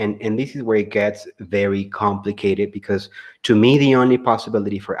possibility, and this is where it gets very complicated, because to me, the only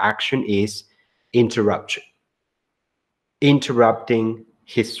possibility for action is interruption. Interrupting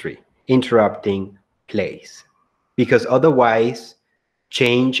history, interrupting place, because otherwise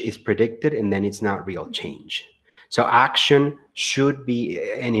change is predicted and then it's not real change. So action should be,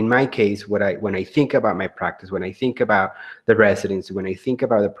 and in my case, when I think about my practice, when I think about the residency, when I think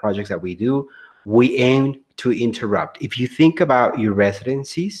about the projects that we do, we aim to interrupt. If you think about your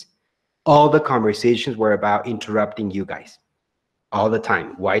residencies, all the conversations were about interrupting you guys. All the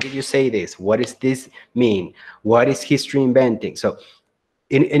time. Why did you say this? What does this mean? What is history inventing? So,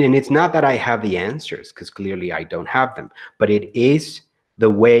 and it's not that I have the answers, because clearly I don't have them, but it is the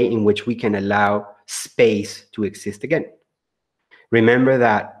way in which we can allow space to exist again. Remember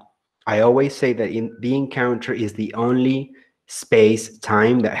that I always say that the encounter is the only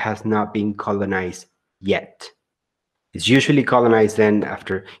space-time that has not been colonized yet. It's usually colonized then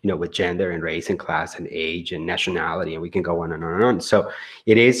after, with gender and race and class and age and nationality, and we can go on and on and on. So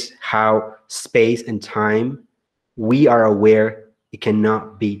it is how space and time, we are aware it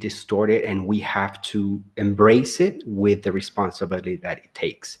cannot be distorted, and we have to embrace it with the responsibility that it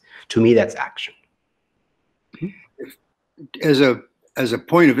takes. To me, that's action. As a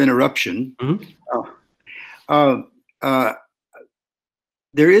point of interruption,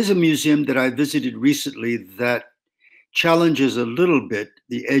 there is a museum that I visited recently that challenges a little bit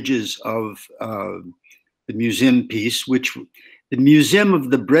the edges of the museum piece, which the Museum of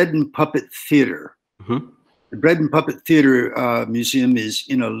the Bread and Puppet Theater. The Bread and Puppet Theater Museum is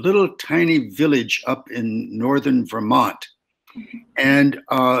in a little tiny village up in northern Vermont. And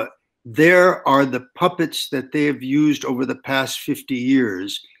there are the puppets that they have used over the past 50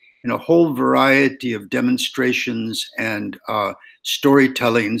 years in a whole variety of demonstrations and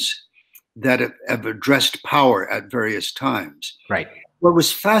storytellings that have addressed power at various times. Right. What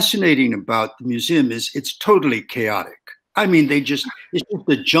was fascinating about the museum is it's totally chaotic. I mean, it's just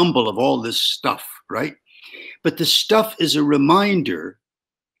a jumble of all this stuff, right? But the stuff is a reminder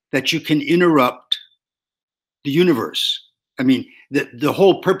that you can interrupt the universe. I mean, the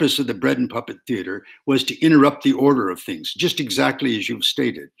whole purpose of the Bread and Puppet Theater was to interrupt the order of things, just exactly as you've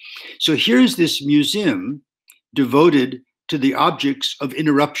stated. So here's this museum devoted to the objects of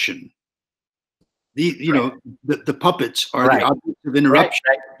interruption. The puppets are the objects of interruption.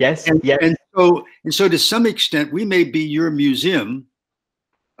 Right. Yes. And so to some extent, we may be your museum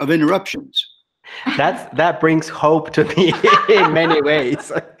of interruptions. That brings hope to me in many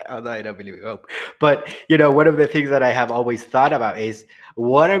ways. Although I don't believe in hope. But one of the things that I have always thought about is,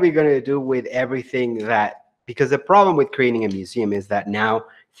 what are we going to do with everything that, because the problem with creating a museum is that now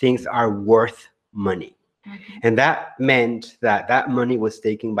things are worth money. And that meant that money was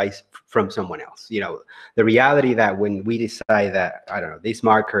taken from someone else. The reality that when we decide that, I don't know, this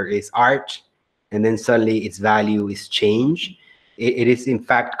marker is art, and then suddenly its value is changed, it is in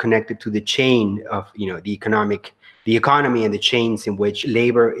fact connected to the chain of, the economy and the chains in which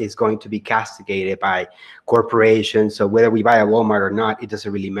labor is going to be castigated by corporations. So whether we buy a Walmart or not, it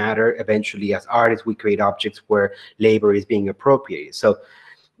doesn't really matter. Eventually, as artists, we create objects where labor is being appropriated. So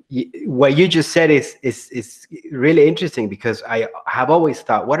what you just said is really interesting, because I have always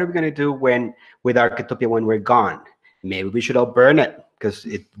thought, what are we going to do with Arquetopia when we're gone? Maybe we should all burn it, because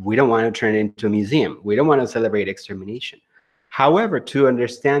we don't want to turn it into a museum. We don't want to celebrate extermination. However, to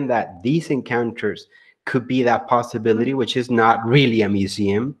understand that these encounters could be that possibility, which is not really a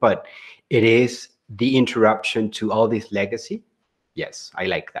museum, but it is the interruption to all this legacy. Yes, I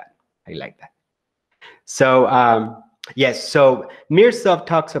like that. I like that. So, yes, so Mirzoeff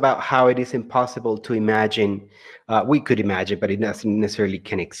talks about how it is impossible to imagine. We could imagine, but it doesn't necessarily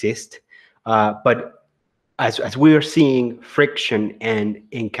can exist. But as we are seeing, friction and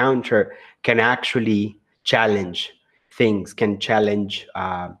encounter can actually challenge things, can challenge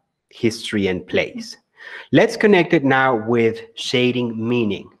history and place. Let's connect it now with shading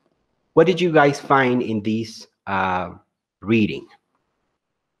meaning. What did you guys find in this reading?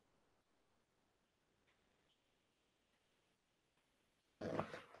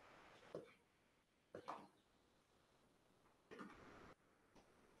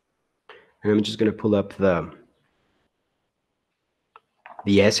 And I'm just going to pull up the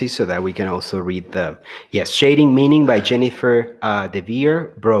essay so that we can also read Shading Meaning by Jennifer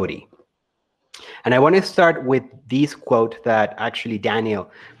DeVere Brody. And I want to start with this quote that actually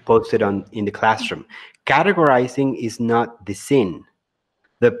Daniel posted in the classroom. Categorizing is not the sin.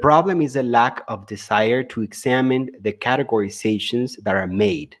 The problem is a lack of desire to examine the categorizations that are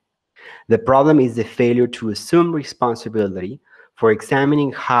made. The problem is the failure to assume responsibility for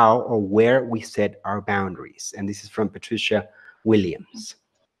examining how or where we set our boundaries. And this is from Patricia Williams.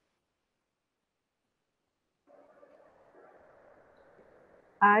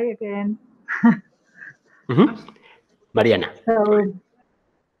 Hi again. Mariana. So,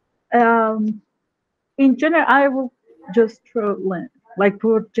 in general, I will just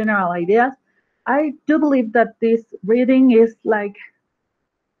put general ideas. I do believe that this reading is like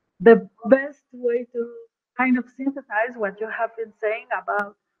the best way to kind of synthesize what you have been saying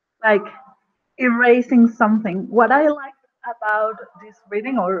about like erasing something. What I like about this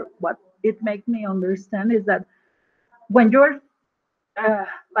reading, or what it makes me understand, is that when you're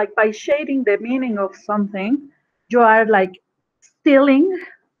like by shading the meaning of something, you are like stealing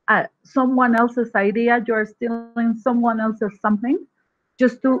someone else's idea, you're stealing someone else's something,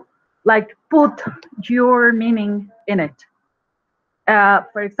 just to like put your meaning in it.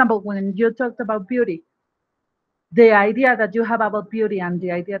 For example, when you talked about beauty, the idea that you have about beauty and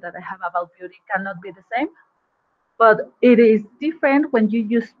the idea that I have about beauty cannot be the same, but it is different when you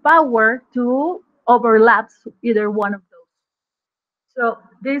use power to overlaps either one of those. So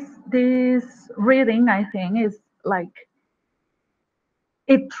this reading, I think, is like,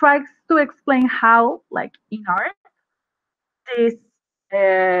 it tries to explain how, like in art, these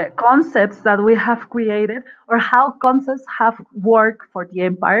concepts that we have created, or how concepts have worked for the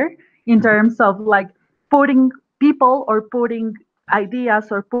empire in terms of like putting people or putting ideas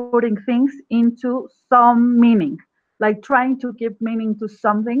or putting things into some meaning, like trying to give meaning to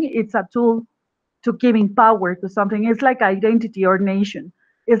something. It's a tool to giving power to something. It's like identity or nation.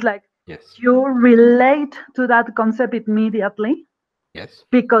 It's like, yes, you relate to that concept immediately, yes,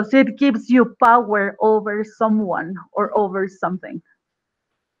 because it gives you power over someone or over something.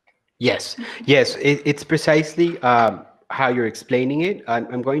 yes, yes. It's precisely how you're explaining it.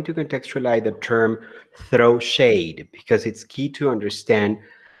 I'm going to contextualize the term throw shade, because it's key to understand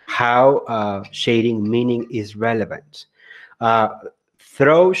how shading meaning is relevant.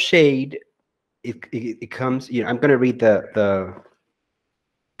 Throw shade, it comes, I'm going to read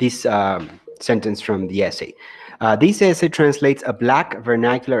this sentence from the essay. This essay translates a Black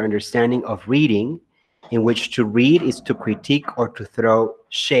vernacular understanding of reading, in which to read is to critique or to throw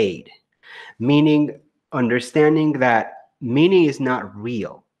shade, meaning understanding that meaning is not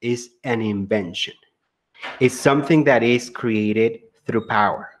real, is an invention. It's something that is created through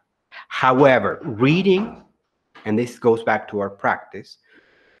power. However, reading, and this goes back to our practice,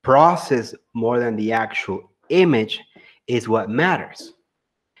 process more than the actual image is what matters.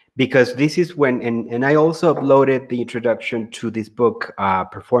 Because this is when, and I also uploaded the introduction to this book,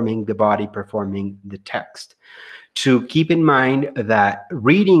 Performing the Body, Performing the Text, to keep in mind that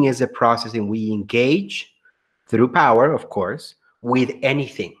reading is a process in we engage through power, of course, with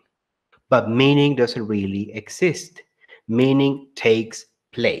anything, but meaning doesn't really exist. Meaning takes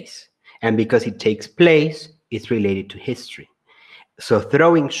place, and because it takes place, it's related to history. So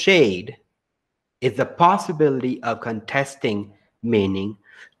throwing shade is the possibility of contesting meaning,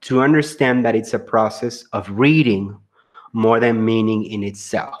 to understand that it's a process of reading more than meaning in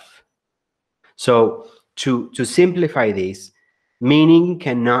itself. So to simplify this, meaning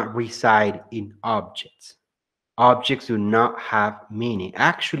cannot reside in objects. Objects do not have meaning.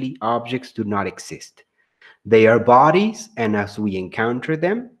 Actually, objects do not exist. They are bodies, and as we encounter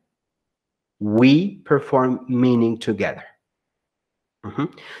them, we perform meaning together.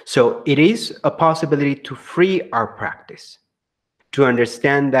 So it is a possibility to free our practice, to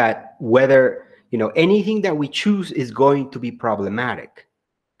understand that whether, anything that we choose is going to be problematic.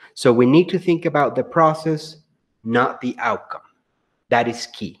 So we need to think about the process, not the outcome. That is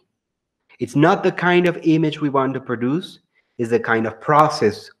key. It's not the kind of image we want to produce, it's the kind of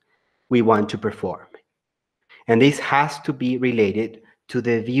process we want to perform. And this has to be related to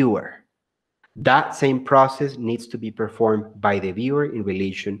the viewer. That same process needs to be performed by the viewer in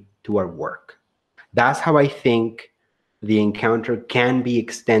relation to our work. That's how I think the encounter can be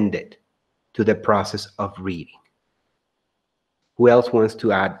extended to the process of reading. Who else wants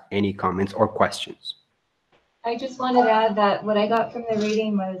to add any comments or questions? I just wanted to add that what I got from the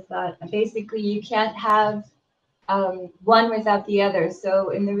reading was that basically you can't have one without the other. So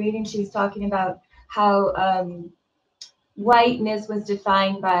in the reading, she's talking about how whiteness was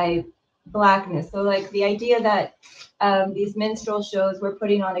defined by Blackness. So like the idea that these minstrel shows were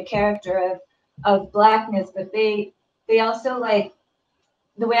putting on a character of Blackness, but they also, like,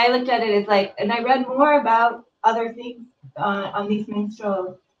 the way I looked at it is like, and I read more about other things on these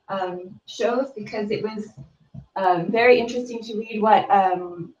minstrel shows, because it was very interesting to read what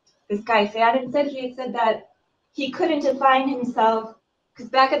this guy Fadden said. He had said that he couldn't define himself, because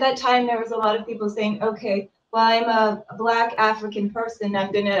back at that time there was a lot of people saying, okay, well, I'm a Black African person,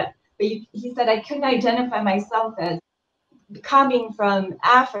 I'm gonna, but he said I couldn't identify myself as coming from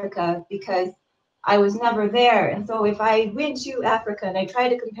Africa because I was never there. And so if I went to Africa and I tried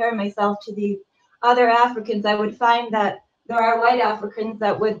to compare myself to the other Africans, I would find that there are white Africans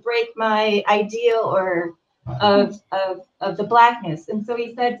that would break my ideal or of the Blackness. And so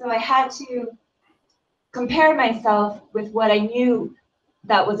he said, so I had to compare myself with what I knew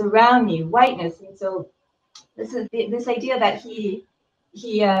that was around me, whiteness. And so this is this idea that he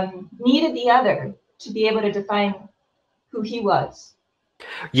needed the other to be able to define who he was.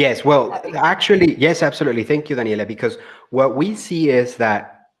 Yes, well, actually, yes, absolutely. Thank you, Daniela, because what we see is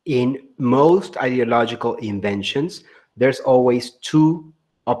that in most ideological inventions, there's always two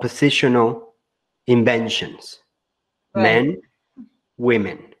oppositional inventions, Right. men,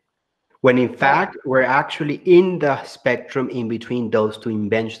 women, when in fact, we're actually in the spectrum in between those two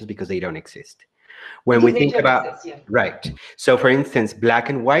inventions because they don't exist. When we think Nature about, exists, yeah. right. So for instance, black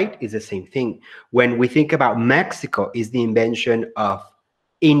and white is the same thing. When we think about Mexico, is the invention of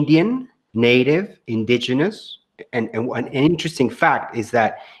Indian, native, indigenous, and an interesting fact is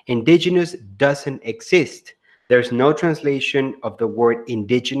that indigenous doesn't exist. There's no translation of the word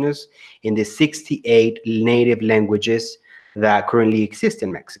indigenous in the 68 native languages that currently exist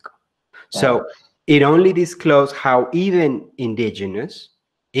in Mexico. So it only discloses how even indigenous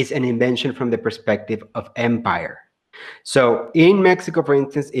is an invention from the perspective of empire. So in Mexico, for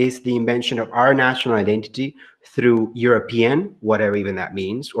instance, is the invention of our national identity through European, whatever even that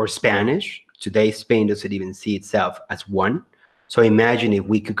means, or Spanish. Today, Spain doesn't even see itself as one. So imagine if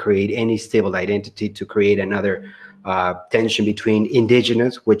we could create any stable identity to create another tension between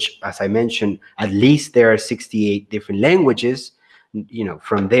indigenous, which, as I mentioned, at least there are 68 different languages. You know,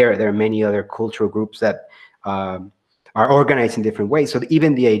 from there are many other cultural groups that are organized in different ways. So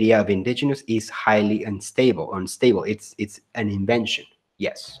even the idea of indigenous is highly unstable. It's an invention.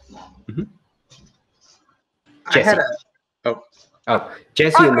 Yes. Mm-hmm. Jesse.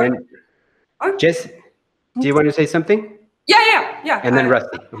 Jesse, and then Jesse. Do you want to say something? Yeah. And then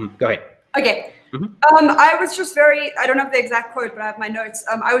Rusty. Mm-hmm. Go ahead. Okay. Mm-hmm. I was just I don't have the exact quote, but I have my notes.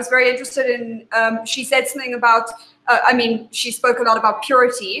 I was very interested in, she said something about, she spoke a lot about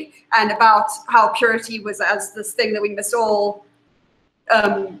purity and about how purity was as this thing that we must all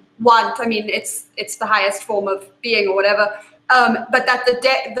want. I mean, it's the highest form of being or whatever. But that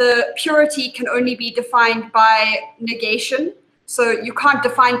the purity can only be defined by negation. So you can't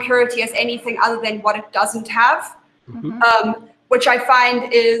define purity as anything other than what it doesn't have, which I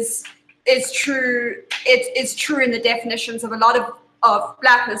find is true. It's true in the definitions of a lot of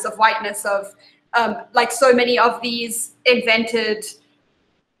blackness, of whiteness, of like so many of these invented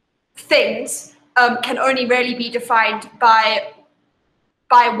things can only really be defined by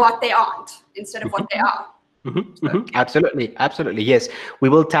what they aren't instead of what they are. Mm-hmm, mm-hmm. Absolutely, yes. We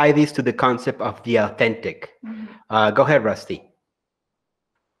will tie this to the concept of the authentic. Go ahead, Rusty.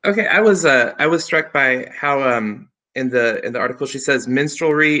 Okay, I was struck by how in the article she says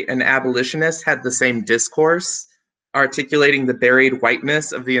minstrelsy and abolitionists had the same discourse, articulating the buried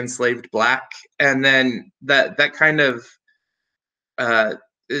whiteness of the enslaved black, and then that kind of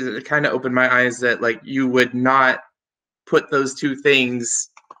opened my eyes that like you would not put those two things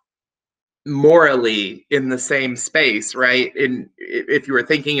morally in the same space, right? If you were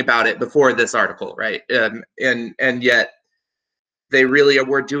thinking about it before this article, right? And yet they really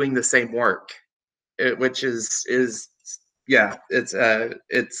were doing the same work, which is it's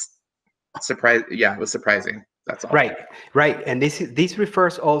surprising. Yeah, it was surprising. That's all. Right. And this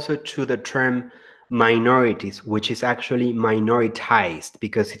refers also to the term minorities, which is actually minoritized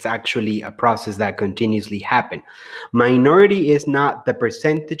because it's actually a process that continuously happens. Minority is not the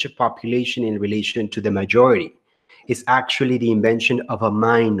percentage of population in relation to the majority. It's actually the invention of a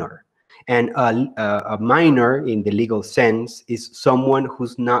minor. And a minor in the legal sense is someone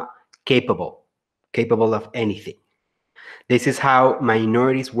who's not capable of anything. This is how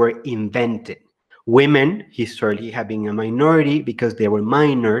minorities were invented. Women historically have been a minority because they were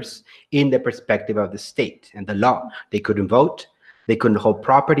minors in the perspective of the state and the law. They couldn't vote, they couldn't hold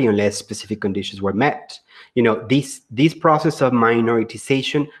property unless specific conditions were met. You know, this process of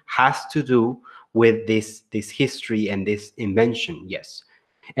minoritization has to do with this history and this invention, yes.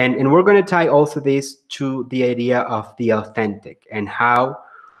 And we're going to tie also this to the idea of the authentic and how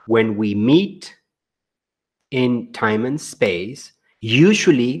when we meet in time and space,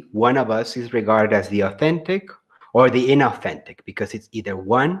 usually one of us is regarded as the authentic or the inauthentic because it's either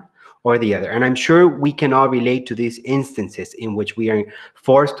one or the other. And I'm sure we can all relate to these instances in which we are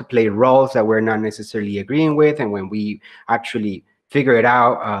forced to play roles that we're not necessarily agreeing with. And when we actually figure it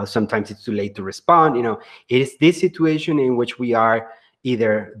out, sometimes it's too late to respond. You know, it is this situation in which we are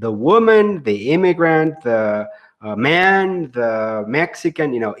either the woman, the immigrant, the man, the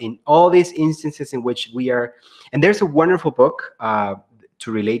Mexican, you know, in all these instances in which we are. And there's a wonderful book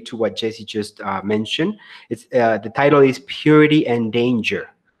to relate to what Jesse just mentioned. It's the title is Purity and Danger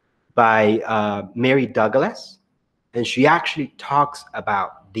by Mary Douglas. And she actually talks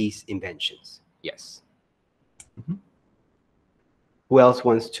about these inventions. Yes. Mm-hmm. Who else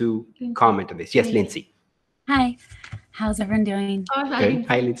wants to comment on this? Yes, Lindsay. Hi. How's everyone doing? Good.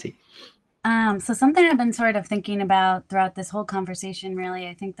 Hi, Lindsay. So something I've been sort of thinking about throughout this whole conversation, really,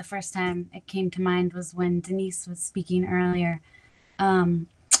 I think the first time it came to mind was when Denise was speaking earlier.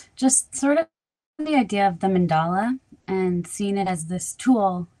 Just sort of the idea of the mandala and seeing it as this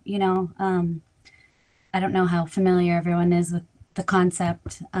tool, you know. I don't know how familiar everyone is with the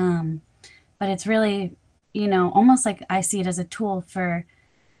concept, but it's really, you know, almost like I see it as a tool for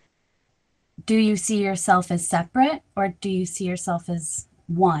do you see yourself as separate or do you see yourself as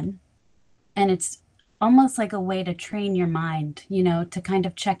one? And it's almost like a way to train your mind, you know, to kind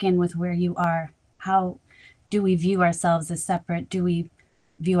of check in with where you are. How do we view ourselves as separate? Do we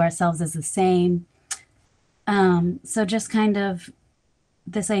view ourselves as the same? So just kind of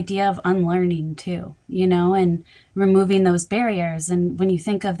this idea of unlearning too, you know, and removing those barriers. And when you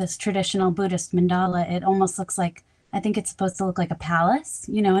think of this traditional Buddhist mandala, it almost looks like, I think it's supposed to look like a palace,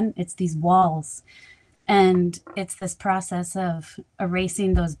 you know, and it's these walls. And it's this process of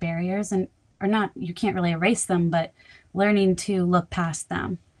erasing those barriers, and or not, you can't really erase them, but learning to look past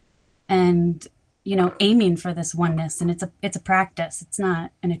them and, you know, aiming for this oneness. And it's a practice. It's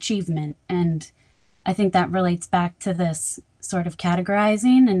not an achievement. And I think that relates back to this sort of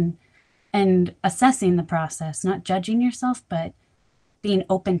categorizing and assessing the process, not judging yourself, but being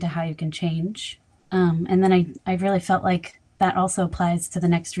open to how you can change. And then I really felt like that also applies to the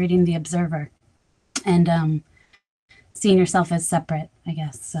next reading, The Observer, and seeing yourself as separate, I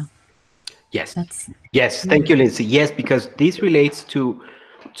guess. So yes, yes, thank you, Lindsay. Yes, because this relates to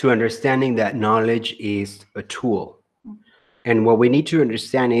understanding that knowledge is a tool. And what we need to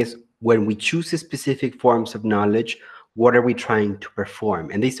understand is when we choose specific forms of knowledge, what are we trying to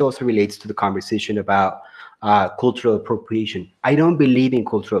perform? And this also relates to the conversation about cultural appropriation. I don't believe in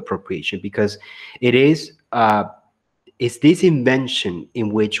cultural appropriation because it is it's this invention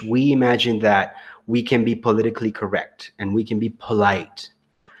in which we imagine that we can be politically correct and we can be polite.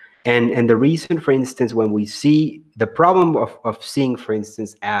 And the reason, for instance, when we see the problem of seeing, for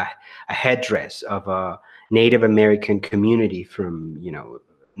instance, a headdress of a Native American community from, you know,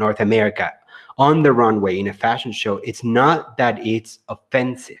 North America on the runway in a fashion show, it's not that it's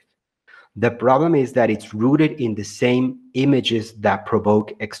offensive. The problem is that it's rooted in the same images that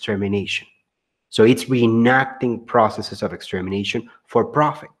provoke extermination. So it's reenacting processes of extermination for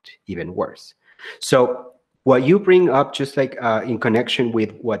profit, even worse. So what you bring up, just like in connection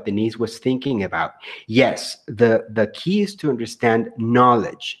with what Denise was thinking about, yes, the key is to understand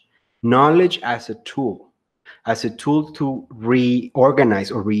knowledge as a tool to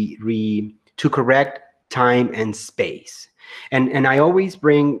reorganize or to correct time and space. And I always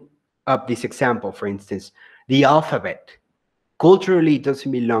bring up this example, for instance, the alphabet. Culturally, it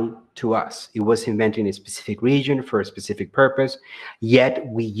doesn't belong to us. It was invented in a specific region for a specific purpose, yet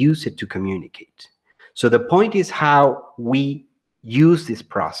we use it to communicate. So the point is how we use this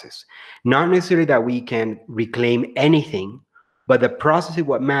process. Not necessarily that we can reclaim anything, but the process is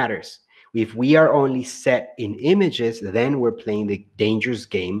what matters. If we are only set in images, then we're playing the dangerous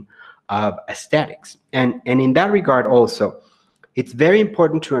game of aesthetics. And in that regard also, it's very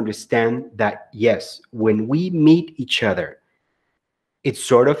important to understand that, yes, when we meet each other, it's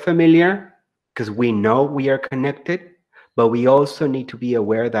sort of familiar because we know we are connected, but we also need to be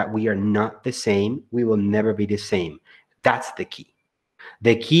aware that we are not the same. We will never be the same. That's the key.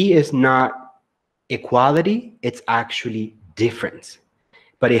 The key is not equality, it's actually difference.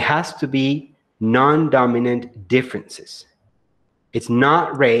 But it has to be non-dominant differences. It's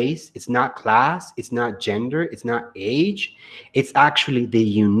not race, it's not class, it's not gender, it's not age. It's actually the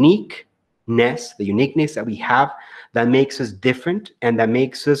uniqueness that we have that makes us different and that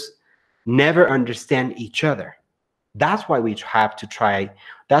makes us never understand each other. That's why we have to try.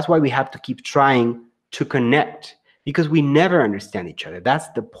 That's why we have to keep trying to connect, because we never understand each other. That's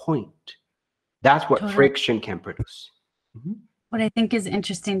the point. That's what friction can produce. Mm-hmm. What I think is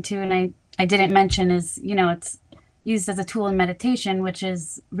interesting too, and I didn't mention, is, you know, it's used as a tool in meditation, which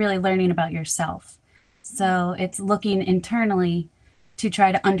is really learning about yourself. So it's looking internally to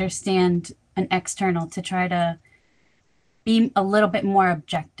try to understand an external, to try to be a little bit more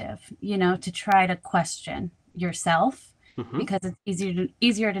objective, you know, to try to question yourself, because it's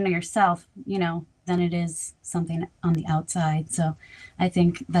easier to know yourself, you know, than it is something on the outside. So I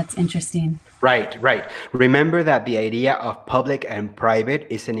think that's interesting. Right. Remember that the idea of public and private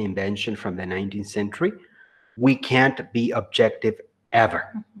is an invention from the 19th century. We can't be objective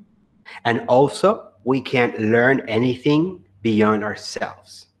ever. And also, we can't learn anything beyond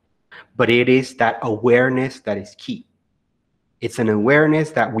ourselves. But it is that awareness that is key. It's an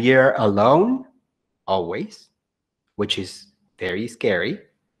awareness that we are alone, always, which is very scary,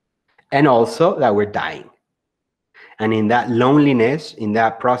 and also that we're dying. And in that loneliness, in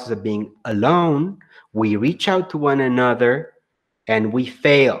that process of being alone, we reach out to one another and we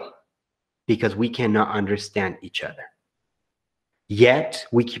fail because we cannot understand each other. Yet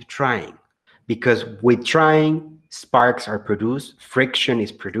we keep trying, because with trying, sparks are produced, friction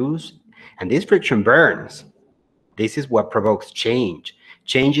is produced, and this friction burns. This is what provokes change.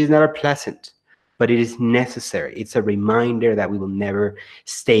 Change is not pleasant, but it is necessary. It's a reminder that we will never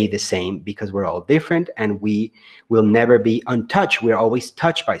stay the same because we're all different and we will never be untouched. We're always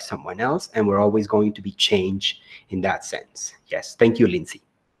touched by someone else and we're always going to be changed in that sense. Yes, thank you, Lindsay.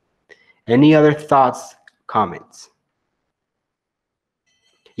 Any other thoughts, comments?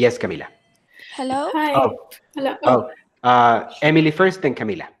 Yes, Camila. Hello? Hi. Oh. Hello. Emily first, then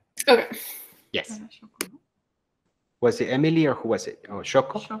Camila. Okay. Yes. Was it Emily or who was it? Oh,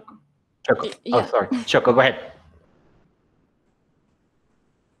 Shoko? Shoko. Yeah. Oh, sorry. Shoko, go ahead.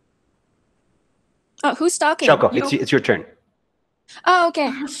 Oh, who's talking? Shoko, it's your turn. Oh,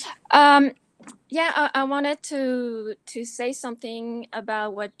 okay. Yeah, I wanted to say something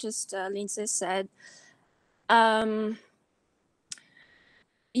about what just Lindsay said.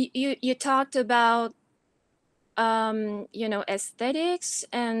 You talked about you know, aesthetics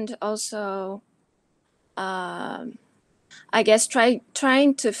and also I guess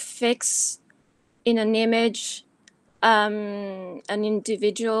trying to fix in an image an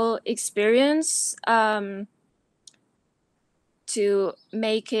individual experience to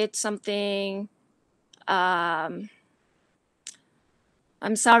make it something. I'm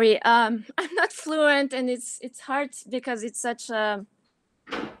sorry, I'm not fluent, and it's hard because it's such a,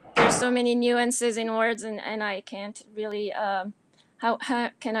 there's so many nuances in words, and I can't really how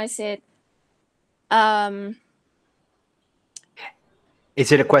can I say it?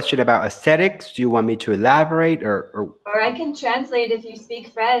 Is it a question about aesthetics? Do you want me to elaborate or I can translate if you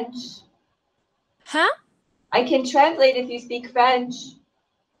speak French. Huh? I can translate if you speak French.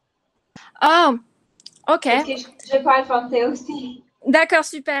 Oh, ok. Parce que je parle français aussi. D'accord,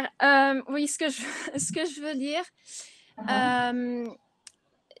 super. Oui, ce que je veux dire,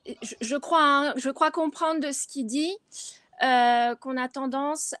 je crois comprendre de ce qu'il dit qu'on a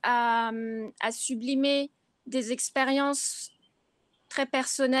tendance à sublimer des expériences très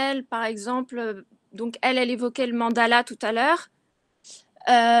personnelles, par exemple. Donc, elle évoquait le mandala tout à l'heure,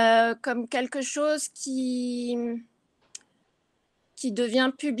 comme quelque chose qui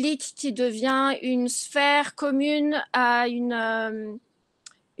devient public, qui devient une sphère commune à une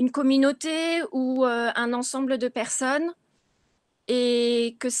communauté ou un ensemble de personnes,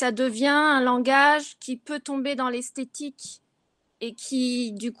 et que ça devient un langage qui peut tomber dans l'esthétique et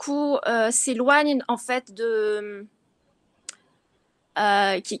qui, du coup, s'éloigne en fait de...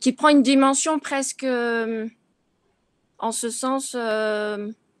 qui prend une dimension presque, en ce sens...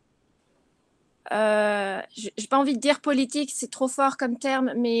 j'ai pas envie de dire politique, c'est trop fort comme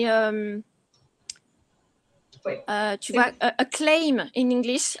terme, mais tu vois, a claim in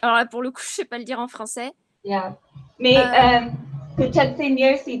English. Alors là, pour le coup, je sais pas le dire en français. Yeah. Mais peut-être c'est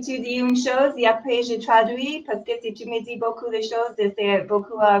mieux si tu dis une chose et après je traduis, parce que si tu me dis beaucoup de choses, c'est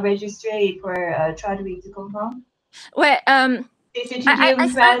beaucoup à enregistrer pour traduire, tu comprends? Ouais. Si tu dis une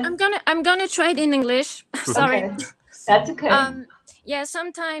phrase... I'm gonna try it in English. Sorry. Okay. That's okay. Yeah,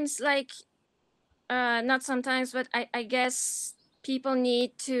 sometimes, like, not sometimes, but I guess people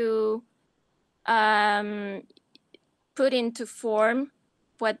need to put into form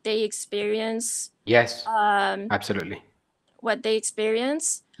what they experience. Yes, absolutely. What they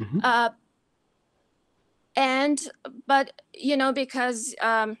experience. Mm-hmm. But, you know, because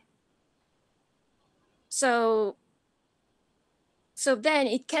so then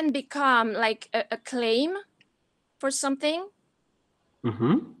it can become like a claim for something.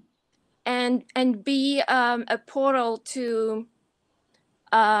 Mm-hmm. And be a portal to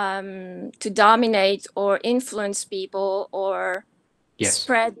dominate or influence people or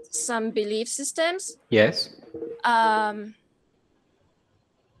spread some belief systems. Yes.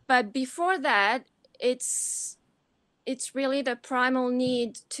 But before that, it's really the primal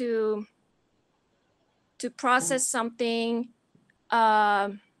need to process something.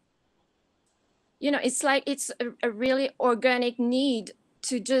 You know, it's like it's a really organic need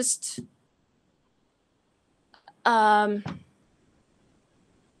to just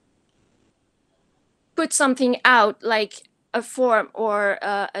put something out, like a form or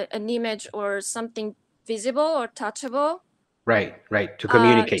an image or something visible or touchable. Right, to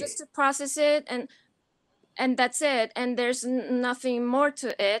communicate. Just to process it, and that's it. And there's nothing more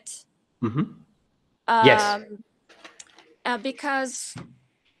to it. Mm-hmm. Yes. Because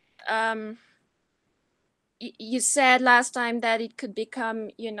you said last time that it could become,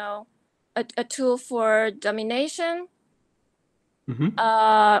 you know, a tool for domination, mm-hmm.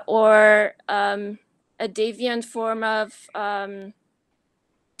 Or a deviant form of a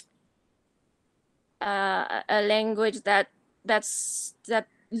language that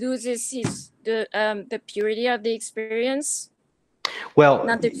loses the purity of the experience. Well,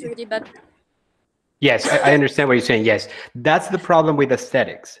 not the purity, but Yes, I understand what you're saying. Yes, that's the problem with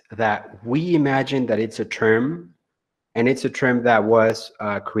aesthetics, that we imagine that it's a term, and it's a term that was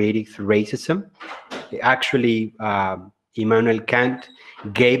created through racism. Actually, Immanuel Kant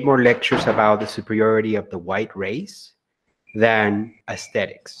gave more lectures about the superiority of the white race than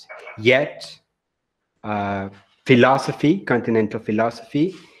aesthetics. Yet, philosophy, continental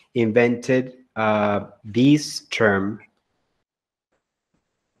philosophy, invented this term.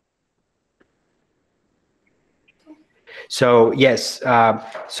 So yes,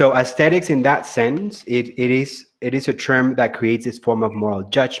 so aesthetics in that sense, it is a term that creates this form of moral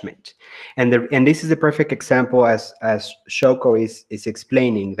judgment, and this is a perfect example, as Shoko is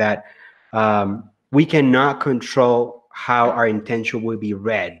explaining, that we cannot control how our intention will be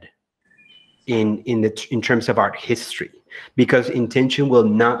read in terms of art history, because intention will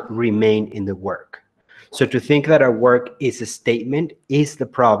not remain in the work. So to think that our work is a statement is the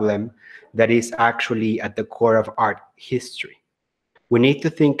problem that is actually at the core of art history. We need to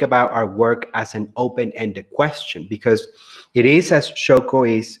think about our work as an open-ended question, because it is, as Shoko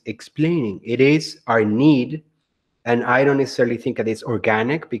is explaining, it is our need, and I don't necessarily think that it's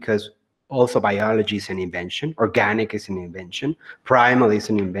organic, because also biology is an invention, organic is an invention, primal is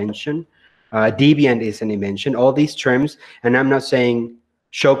an invention, deviant is an invention, all these terms, and I'm not saying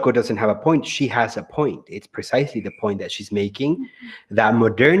Shoko doesn't have a point. She has a point. It's precisely the point that she's making, that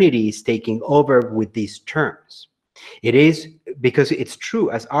modernity is taking over with these terms. It is because it's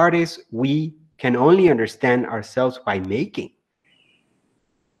true. As artists, we can only understand ourselves by making.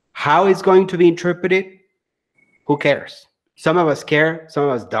 How it's going to be interpreted, who cares? Some of us care, some of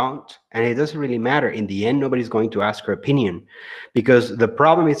us don't, and it doesn't really matter. In the end, nobody's going to ask her opinion, because the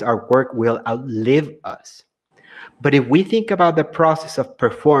problem is our work will outlive us. But if we think about the process of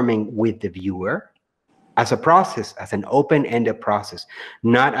performing with the viewer as a process, as an open-ended process,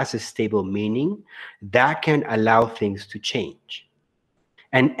 not as a stable meaning, that can allow things to change.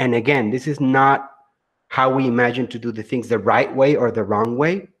 And again, this is not how we imagine to do the things the right way or the wrong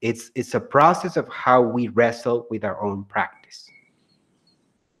way. It's a process of how we wrestle with our own practice.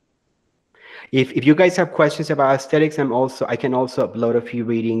 If you guys have questions about aesthetics, I can also upload a few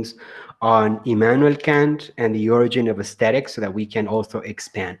readings on Immanuel Kant and the origin of aesthetics, so that we can also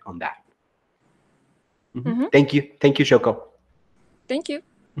expand on that. Thank you, Shoko. Thank you.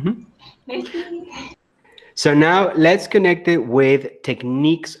 Thank you. So now let's connect it with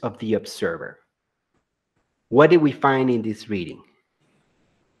techniques of the observer. What did we find in this reading?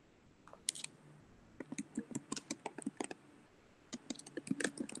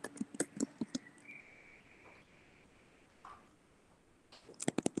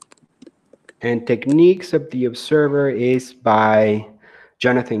 And Techniques of the Observer is by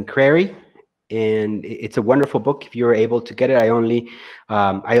Jonathan Crary, and it's a wonderful book. If you're able to get it, I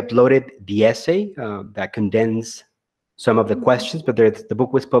uploaded the essay that condensed some of the questions, but the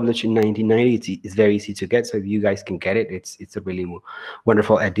book was published in 1990. It's very easy to get, so if you guys can get it, it's a really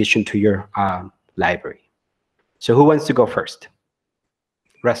wonderful addition to your library. So who wants to go first?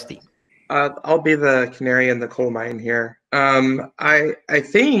 Rusty. I'll be the canary in the coal mine here. I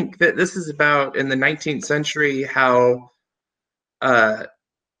think that this is about, in the 19th century, how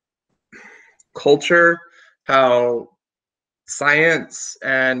culture, how science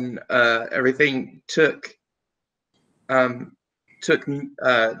and everything took the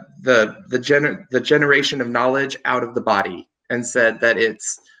generation of knowledge out of the body, and said that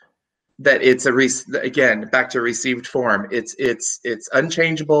it's again, back to received form. It's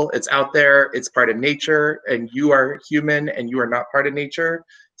unchangeable. It's out there. It's part of nature, and you are human, and you are not part of nature.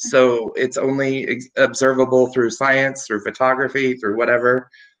 So it's only observable through science, through photography, through whatever,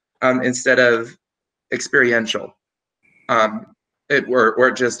 instead of experiential,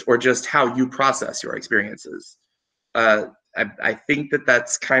 or just how you process your experiences. I think that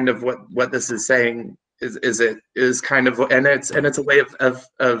that's kind of what this is saying. Is kind of, and it's a way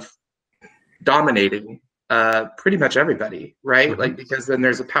of dominating pretty much everybody, right? Like, because then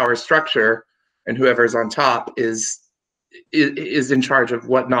there's a power structure, and whoever's on top is in charge of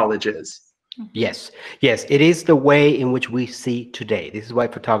what knowledge is. Yes, it is the way in which we see today. This is why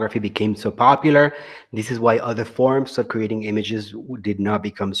photography became so popular. This is why other forms of creating images did not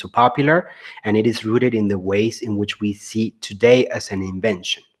become so popular, and it is rooted in the ways in which we see today as an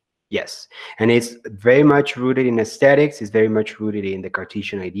invention. Yes, and it's very much rooted in aesthetics. It's very much rooted in the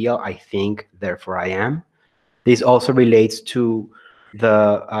Cartesian ideal. I think, therefore I am. This also relates to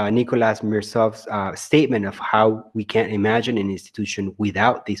the Nicholas Mirzoeff's statement of how we can't imagine an institution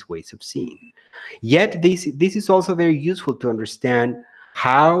without these ways of seeing. Yet this is also very useful to understand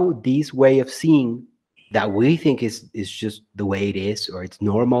how this way of seeing that we think is just the way it is, or it's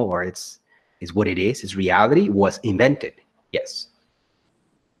normal, or it's is what it is reality, was invented. Yes.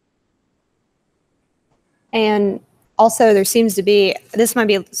 And also there seems to be, this might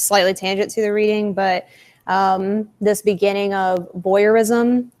be slightly tangent to the reading, but this beginning of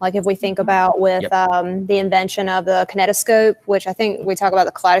voyeurism, like if we think about with the invention of the kinetoscope, which I think we talk about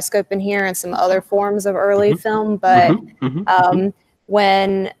the kaleidoscope in here and some other forms of early film, but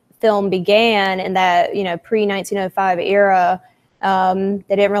when film began in that, you know, pre-1905 era,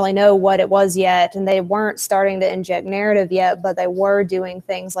 they didn't really know what it was yet, and they weren't starting to inject narrative yet, but they were doing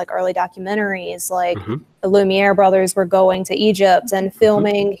things like early documentaries, like the Lumiere brothers were going to Egypt and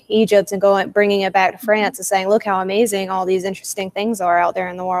filming Egypt and bringing it back to France and saying, look how amazing all these interesting things are out there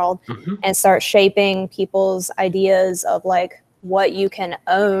in the world, and start shaping people's ideas of like what you can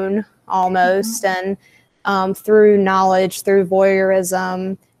own almost, and through knowledge, through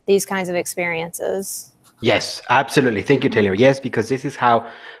voyeurism, these kinds of experiences. Yes, absolutely. Thank you, Taylor. Yes, because this is how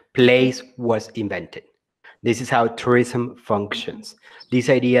place was invented. This is how tourism functions. This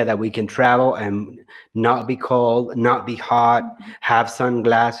idea that we can travel and not be cold, not be hot, have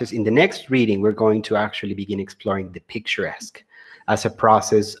sunglasses. In the next reading, we're going to actually begin exploring the picturesque as a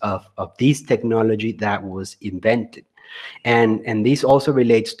process of this technology that was invented. And this also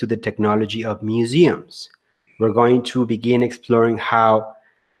relates to the technology of museums. We're going to begin exploring how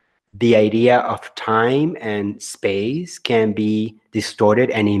the idea of time and space can be distorted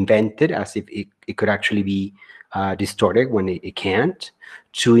and invented as if it could actually be distorted when it can't,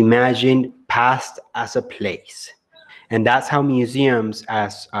 to imagine past as a place. And that's how museums,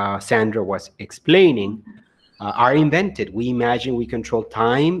 as Sandra was explaining, are invented. We imagine we control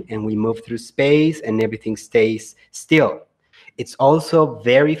time and we move through space and everything stays still. It's also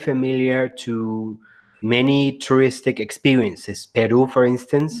very familiar to many touristic experiences. Peru, for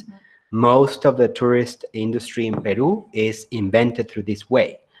instance, most of the tourist industry in Peru is invented through this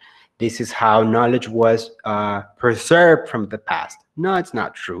way. This is how knowledge was preserved from the past. No, it's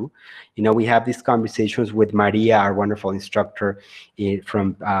not true. You know, we have these conversations with Maria, our wonderful instructor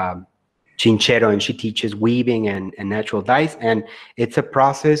from Chinchero, and she teaches weaving and natural dyes, and it's a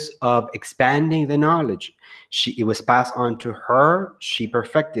process of expanding the knowledge. It was passed on to her, she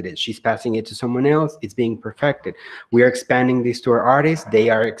perfected it. She's passing it to someone else, it's being perfected. We are expanding this to our artists, they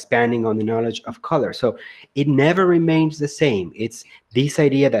are expanding on the knowledge of color. So it never remains the same. It's this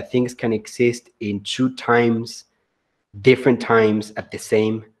idea that things can exist in two times, different times at the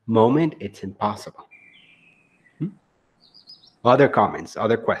same moment. It's impossible. Other comments,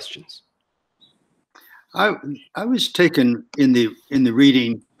 other questions? I was taken in the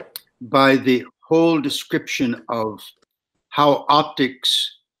reading by the whole description of how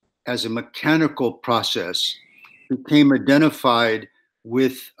optics as a mechanical process became identified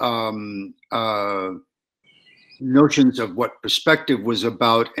with notions of what perspective was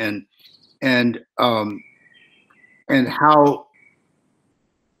about, and how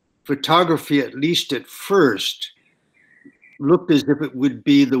photography, at least at first, looked as if it would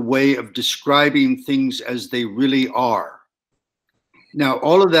be the way of describing things as they really are. Now,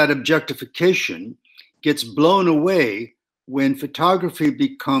 all of that objectification gets blown away when photography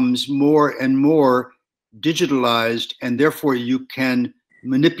becomes more and more digitalized, and therefore you can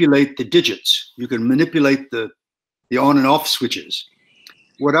manipulate the digits. You can manipulate the on and off switches.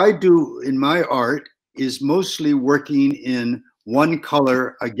 What I do in my art is mostly working in one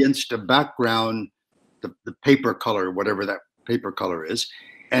color against a background, the paper color, whatever that paper color is,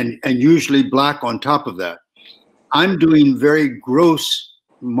 and usually black on top of that. I'm doing very gross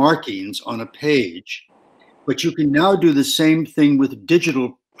markings on a page, but you can now do the same thing with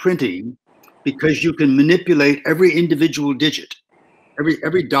digital printing, because you can manipulate every individual digit,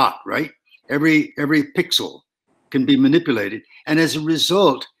 every dot, right? Every pixel can be manipulated. And as a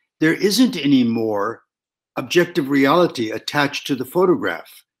result, there isn't any more objective reality attached to the photograph.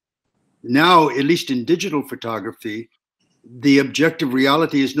 Now, at least in digital photography, the objective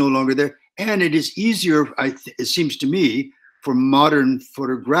reality is no longer there. And it is easier, it seems to me, for modern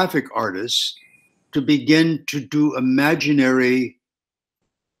photographic artists to begin to do imaginary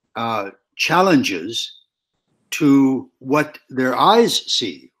challenges to what their eyes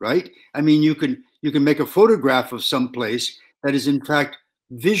see, right? I mean, you can make a photograph of some place that is in fact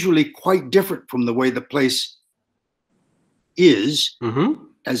visually quite different from the way the place is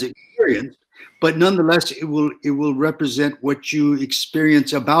as experienced, but nonetheless it will represent what you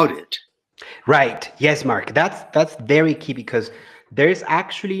experience about it. Right. Yes, Mark. That's very key, because there is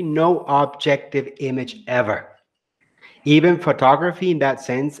actually no objective image ever. Even photography in that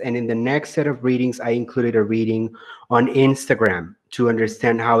sense. And in the next set of readings, I included a reading on Instagram to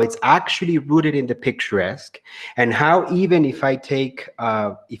understand how it's actually rooted in the picturesque, and how even if I take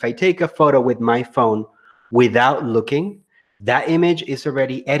a photo with my phone without looking, that image is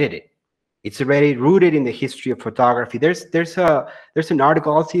already edited. It's already rooted in the history of photography. There's an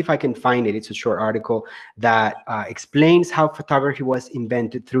article, I'll see if I can find it. It's a short article that explains how photography was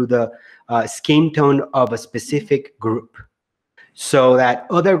invented through the skin tone of a specific group, so that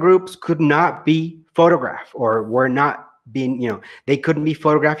other groups could not be photographed, or were not being, they couldn't be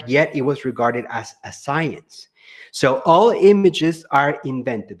photographed, yet it was regarded as a science. So all images are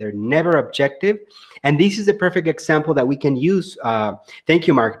invented. They're never objective. And this is a perfect example that we can use. Thank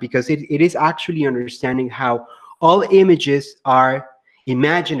you, Mark, because it is actually understanding how all images are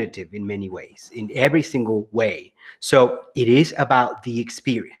imaginative in many ways, in every single way. So it is about the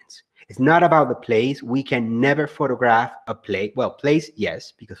experience. It's not about the place. We can never photograph a place. Well, place,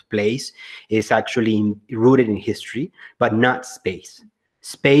 yes, because place is actually rooted in history, but not space.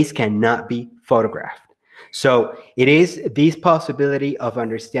 Space cannot be photographed. So it is this possibility of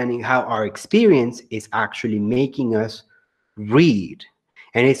understanding how our experience is actually making us read,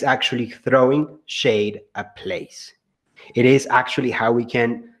 and it's actually throwing shade at place. It is actually how we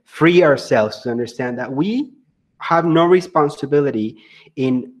can free ourselves to understand that we have no responsibility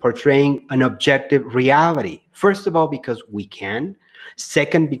in portraying an objective reality. First of all, because we can.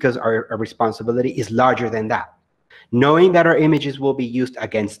 Second, because our responsibility is larger than that. Knowing that our images will be used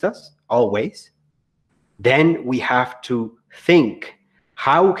against us, always, then we have to think,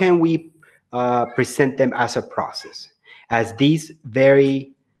 how can we present them as a process, as this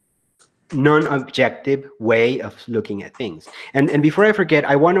very non-objective way of looking at things. And before I forget,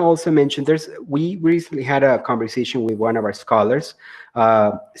 I want to also mention, we recently had a conversation with one of our scholars,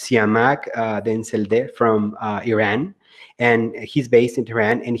 Siamak Denselde from Iran, and he's based in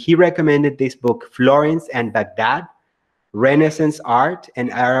Tehran, and he recommended this book, Florence and Baghdad, Renaissance Art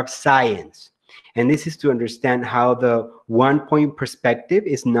and Arab Science. And this is to understand how the one-point perspective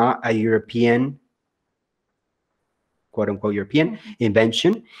is not a European, quote-unquote European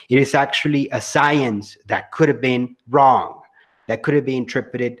invention. It is actually a science that could have been wrong, that could have been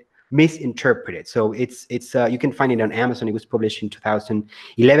misinterpreted. So it's you can find it on Amazon. It was published in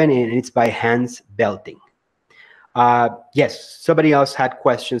 2011, and it's by Hans Belting. Yes, somebody else had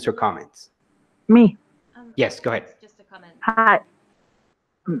questions or comments? Me. Yes, go ahead. Just a comment. Hi.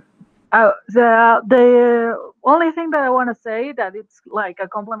 The only thing that I want to say that it's like a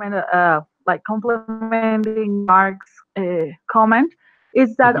compliment, like complementing Mark's comment,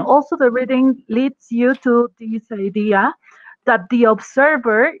 is that also the reading leads you to this idea that the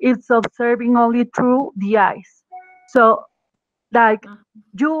observer is observing only through the eyes. So, like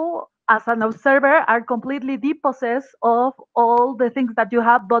you as an observer are completely dispossessed of all the things that you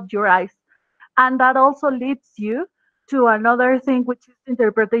have but your eyes, and that also leads you to another thing, which is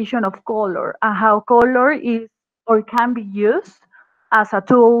interpretation of color, and how color is or can be used as a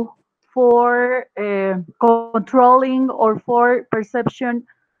tool for controlling, or for perception,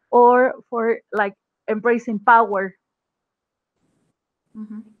 or for like embracing power.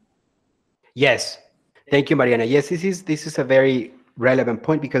 Yes, thank you, Mariana. Yes, this is a very relevant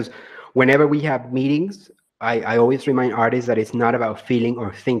point, because whenever we have meetings, I always remind artists that it's not about feeling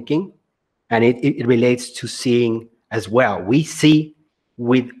or thinking, and it relates to seeing as well. We see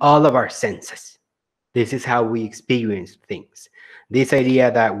with all of our senses. This is how we experience things. This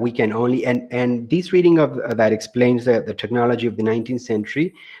idea that we can only, and this reading of that explains the technology of the 19th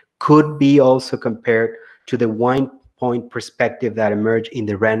century could be also compared to the one-point perspective that emerged in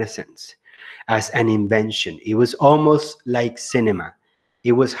the Renaissance as an invention. It was almost like cinema.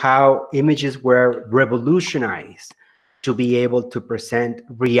 It was how images were revolutionized to be able to present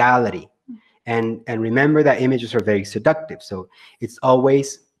reality. And remember that images are very seductive. So it's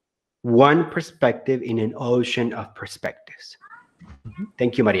always one perspective in an ocean of perspectives.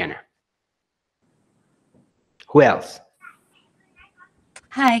 Thank you, Mariana. Who else?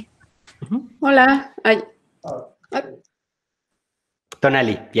 Hi. Hola.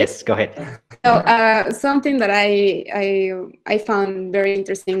 Tonali, yes, go ahead. So, something that I found very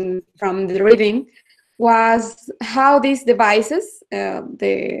interesting from the reading was how these devices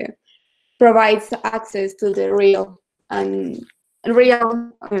provides access to the real and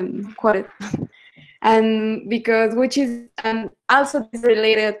quote, and because which is also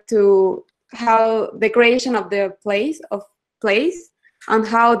related to how the creation of the place and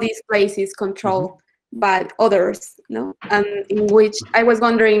how this place is controlled by others, no? And in which I was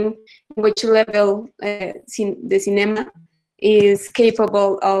wondering in which level the cinema is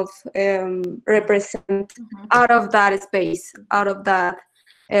capable of represent out of that space, out of that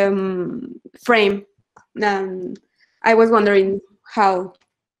frame. I was wondering how.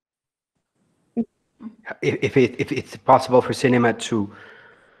 If it's possible for cinema to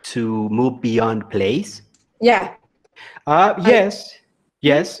move beyond place. Yeah.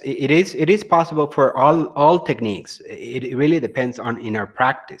 Yes, it is possible for all techniques. It really depends on in our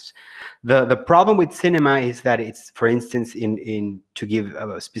practice. The problem with cinema is that it's, for instance, to give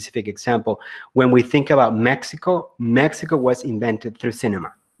a specific example, when we think about Mexico was invented through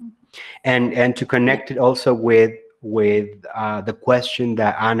cinema, and to connect it also with the question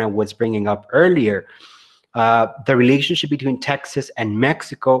that Anna was bringing up earlier, the relationship between Texas and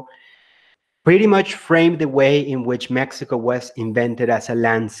Mexico pretty much framed the way in which Mexico was invented as a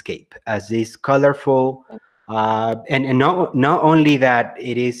landscape, as this colorful, and not only that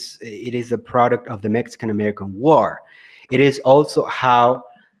it is a product of the Mexican-American War, it is also how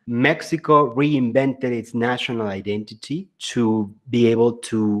Mexico reinvented its national identity to be able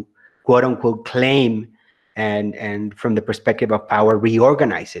to, quote unquote, claim and from the perspective of power,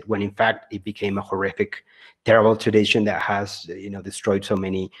 reorganize it, when in fact it became a horrific, terrible tradition that has destroyed so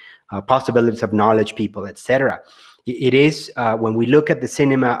many possibilities of knowledge, people, etc. It is when we look at the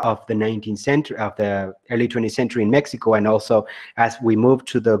cinema of the 19th century, of the early 20th century in Mexico, and also as we move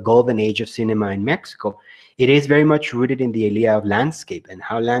to the golden age of cinema in Mexico, it is very much rooted in the idea of landscape and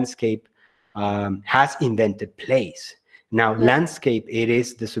how landscape has invented place. Now, landscape, it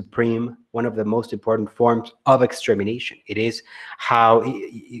is the supreme, one of the most important forms of extermination. It is how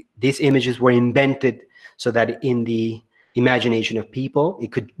these images were invented so that in the imagination of people,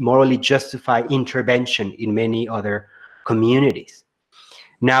 it could morally justify intervention in many other communities.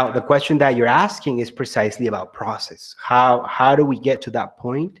 Now, the question that you're asking is precisely about process. How do we get to that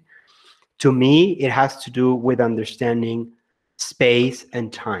point? To me, it has to do with understanding space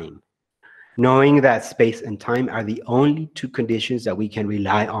and time. Knowing that space and time are the only two conditions that we can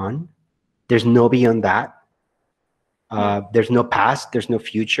rely on. There's no beyond that. There's no past, there's no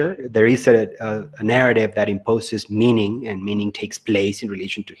future. There is a narrative that imposes meaning, and meaning takes place in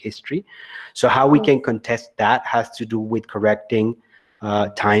relation to history. So how we can contest that has to do with correcting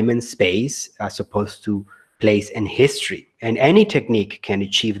time and space as opposed to place and history. And any technique can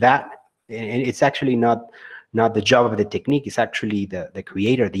achieve that. And it's actually not the job of the technique, it's actually the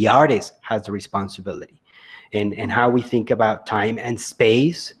creator, the artist has the responsibility. And how we think about time and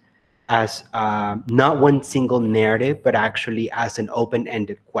space as not one single narrative, but actually as an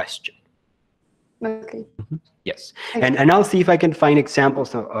open-ended question. Okay. Yes, and I'll see if I can find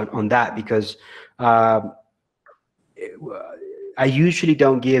examples on that, because I usually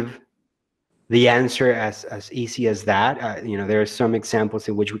don't give the answer as easy as that. There are some examples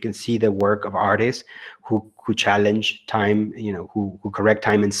in which we can see the work of artists who challenge time, who correct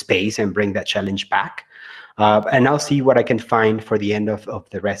time and space and bring that challenge back. And I'll see what I can find for the end of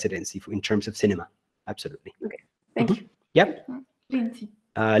the residency in terms of cinema. Absolutely. Okay, thank you. Yep. Lindsay.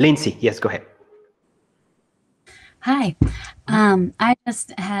 Lindsay, yes, go ahead. Hi. I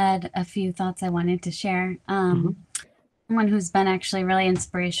just had a few thoughts I wanted to share. Someone who's been actually really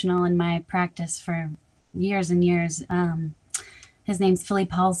inspirational in my practice for years and years. His name's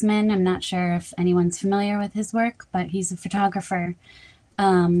Philippe Halsman. I'm not sure if anyone's familiar with his work, but he's a photographer.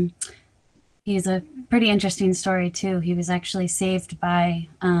 He's a pretty interesting story too. He was actually saved by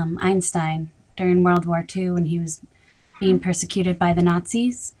Einstein during World War II when he was being persecuted by the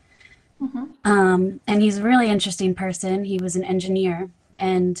Nazis. And he's a really interesting person. He was an engineer.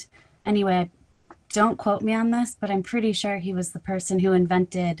 And anyway, don't quote me on this, but I'm pretty sure he was the person who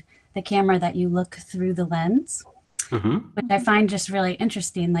invented the camera that you look through the lens, which I find just really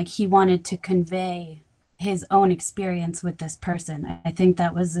interesting. Like, he wanted to convey his own experience with this person. I think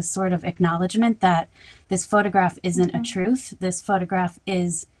that was a sort of acknowledgement that this photograph isn't a truth. This photograph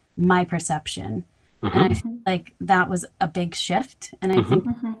is my perception. And I feel like that was a big shift. And I think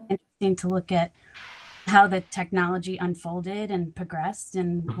it's interesting to look at how the technology unfolded and progressed,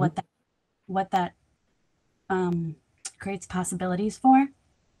 and what that creates possibilities for.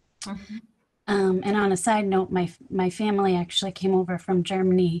 And on a side note, my family actually came over from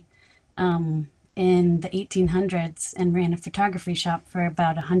Germany in the 1800s and ran a photography shop for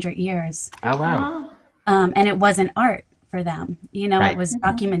about 100 years. Oh, wow. And it wasn't art for them, it was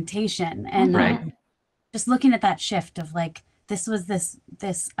documentation. And just looking at that shift of like, this was this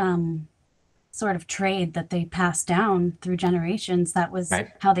sort of trade that they passed down through generations. That was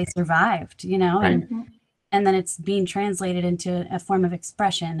how they survived, and then it's being translated into a form of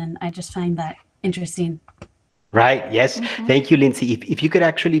expression. And I just find that interesting. Right. Yes. Thank you, Lindsay. If you could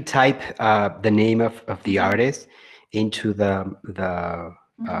actually type the name of the artist into the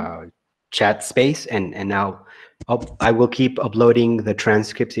chat space, and now I will keep uploading the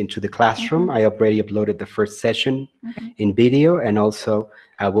transcripts into the classroom. I already uploaded the first session in video, and also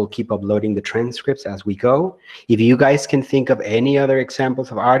I will keep uploading the transcripts as we go. If you guys can think of any other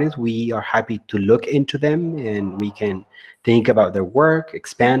examples of artists, we are happy to look into them, and we can think about their work,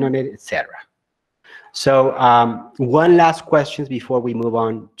 expand on it, etc. So one last question before we move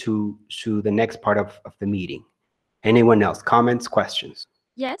on to the next part of the meeting. Anyone else? Comments, questions?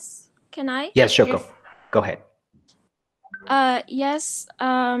 Yes, can I? Yes, Shoko. Yes. Go ahead. Yes,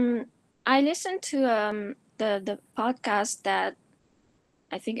 I listened to the podcast that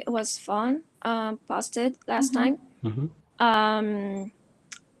I think it was Fawn posted last time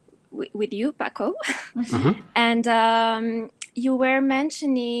with you, Paco. And you were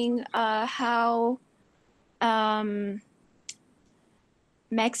mentioning how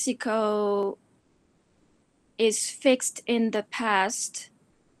Mexico is fixed in the past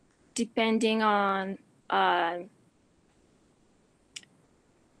depending on I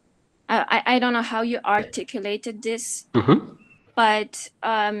don't know how you articulated this, but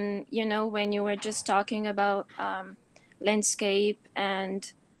you know, when you were just talking about landscape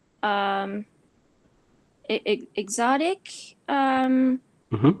and exotic how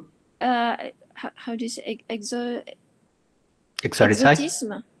do you say exotism?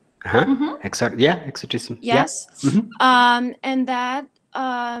 Exotism. Yes. Yeah. And that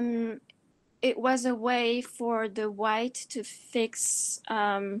it was a way for the white to fix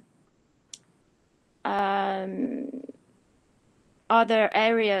other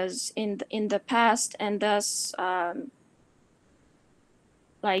areas in the past, and thus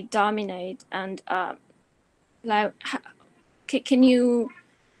like dominate. And like, can you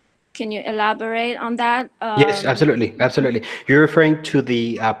elaborate on that? Yes, absolutely, absolutely. You're referring to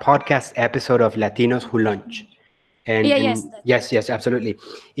the podcast episode of Latinos Who Lunch. And, yes, absolutely.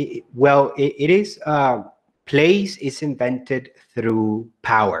 It is place is invented through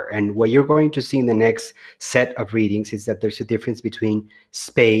power, and what you're going to see in the next set of readings is that there's a difference between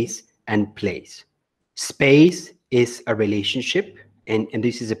space and place. Space is a relationship, and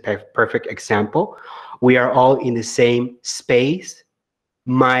this is a perfect example. We are all in the same space,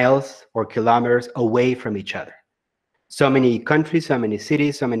 miles or kilometers away from each other. So many countries, so many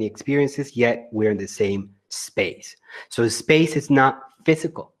cities, so many experiences, yet we're in the same space. So space is not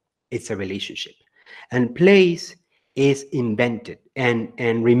physical, it's a relationship. And place is invented.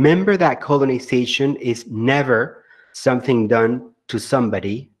 And remember that colonization is never something done to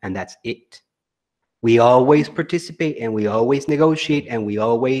somebody and that's it. We always participate, and we always negotiate, and we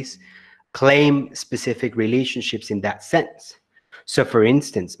always claim specific relationships in that sense. So for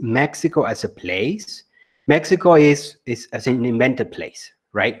instance, Mexico as a place, Mexico is as an invented place,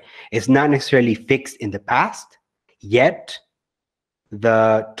 right? It's not necessarily fixed in the past, yet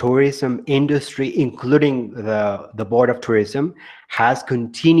the tourism industry, including the Board of Tourism, has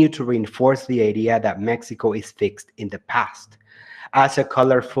continued to reinforce the idea that Mexico is fixed in the past as a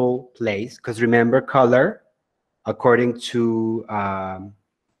colorful place. Because remember, color, according to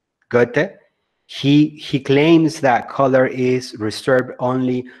Goethe, he claims that color is reserved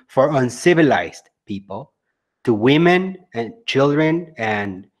only for uncivilized people, to women and children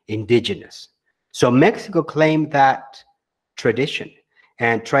and indigenous. So Mexico claimed that tradition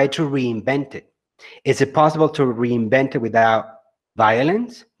and tried to reinvent it. Is it possible to reinvent it without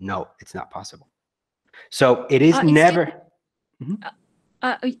violence? No, it's not possible. So it is never.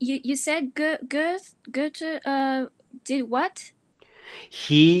 You said Goethe did what?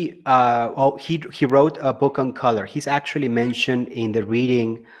 He wrote a book on color. He's actually mentioned in the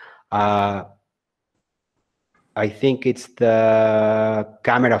reading. I think it's the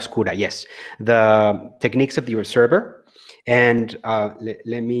Cámara Oscura. Yes, the techniques of the observer. And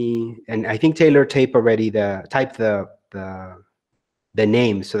let me. And I think Taylor typed the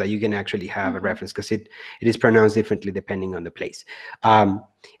name so that you can actually have a reference, because it is pronounced differently depending on the place.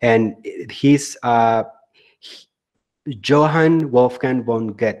 And he's Johann Wolfgang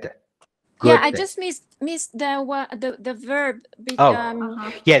von Goethe. Yeah, I just missed the verb.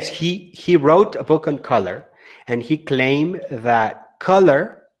 Yes, he wrote a book on color, and he claimed that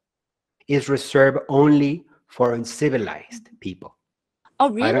color is reserved only for uncivilized people. Oh,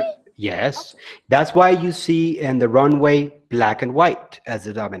 really? Yes. That's why you see in the runway black and white as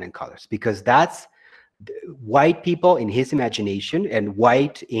the dominant colors, because that's white people in his imagination, and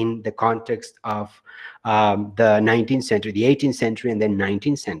white in the context of the 19th century, the 18th century, and then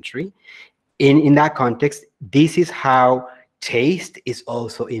 19th century. In that context, this is how taste is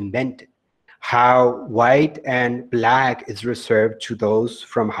also invented. how white and black is reserved to those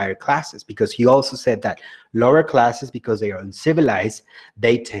from higher classes, because he also said that lower classes, because they are uncivilized,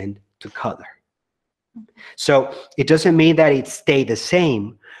 they tend to color. So it doesn't mean that it stayed the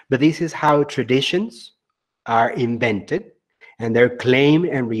same, but this is how traditions are invented and they're claimed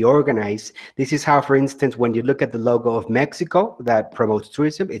and reorganized. This is how, for instance, when you look at the logo of Mexico that promotes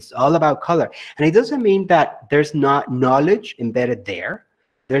tourism, it's all about color. And it doesn't mean that there's not knowledge embedded there.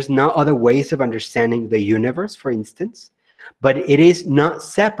 There's not other ways of understanding the universe, for instance, but it is not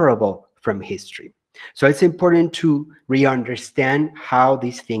separable from history. So it's important to re-understand how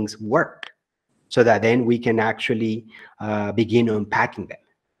these things work, so that then we can actually begin unpacking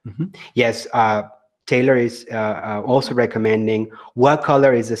them. Yes, Taylor is also recommending What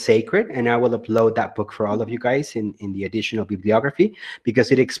Color is the Sacred, and I will upload that book for all of you guys in the additional bibliography,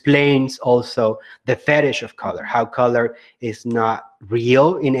 because it explains also the fetish of color, how color is not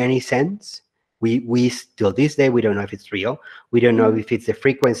real in any sense. We still this day, we don't know if it's real. We don't know if it's the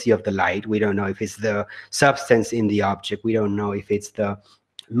frequency of the light. We don't know if it's the substance in the object. We don't know if it's the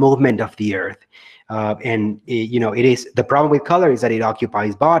movement of the earth. You know, it is the problem with color is that it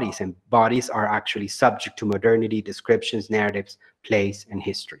occupies bodies, and bodies are actually subject to modernity, descriptions, narratives, place, and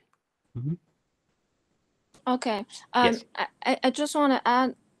history. Okay. Yes. I just want to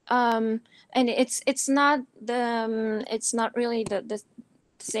add, and it's not really the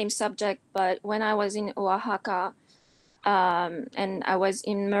same subject, but when I was in Oaxaca, and I was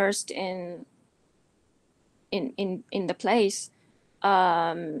immersed in the place,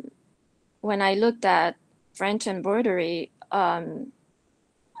 when I looked at French embroidery, I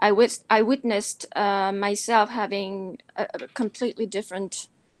witnessed myself having a completely different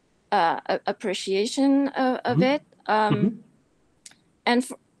appreciation of it. And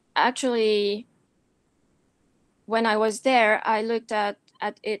actually, when I was there, I looked at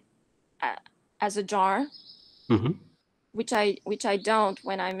it as a jar, which I don't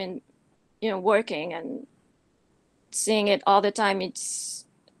when I'm in, working and seeing it all the time. It's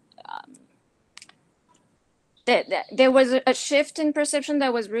there was a shift in perception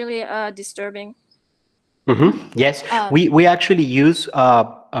that was really disturbing. Yes, we actually use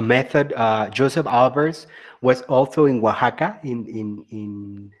a method. Joseph Albers was also in Oaxaca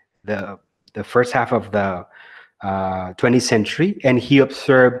in the first half of the 20th century, and he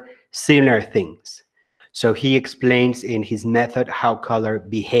observed similar things. So he explains in his method how color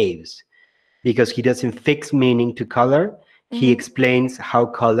behaves, because he doesn't fix meaning to color. He explains how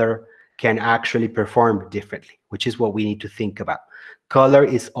color can actually perform differently, which is what we need to think about. Color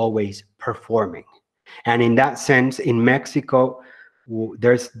is always performing. And in that sense, in Mexico,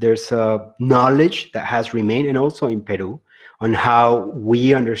 there's a knowledge that has remained, and also in Peru, on how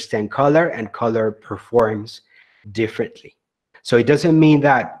we understand color, and color performs differently. So it doesn't mean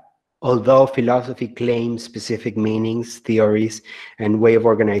that although philosophy claims specific meanings, theories, and way of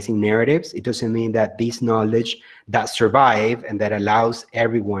organizing narratives, it doesn't mean that this knowledge that survive and that allows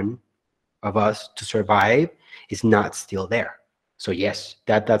everyone of us to survive is not still there. So yes,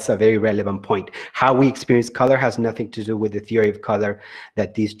 that's a very relevant point. How we experience color has nothing to do with the theory of color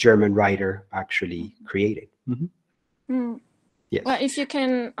that this German writer actually created. Yes. Well, if you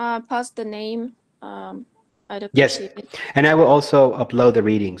can post the name, I'd Yes, appreciate it. and I will also upload the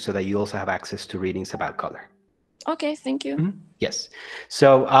readings so that you also have access to readings about color. Okay, thank you. Yes.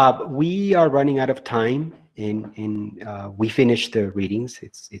 So we are running out of time. We finished the readings.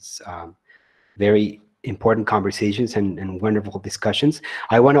 It's very important conversations and wonderful discussions.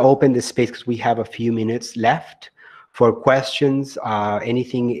 I want to open this space because we have a few minutes left for questions,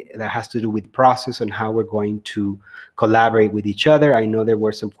 anything that has to do with process and how we're going to collaborate with each other. I know there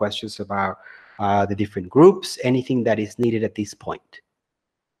were some questions about the different groups, anything that is needed at this point.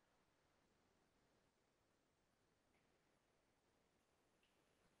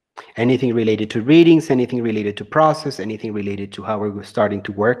 Anything related to readings, anything related to process, anything related to how we're starting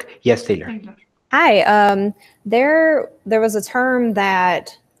to work. Yes, Taylor. Hi. There was a term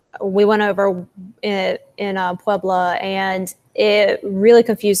that we went over in Puebla, and it really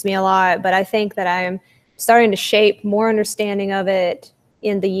confused me a lot, but I think that I'm starting to shape more understanding of it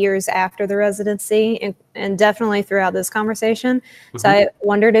in the years after the residency, and definitely throughout this conversation. So I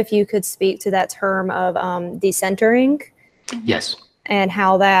wondered if you could speak to that term of decentering. Yes. And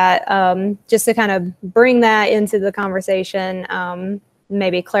how that, just to kind of bring that into the conversation,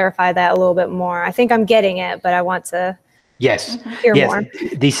 maybe clarify that a little bit more. I think I'm getting it, but I want to hear more.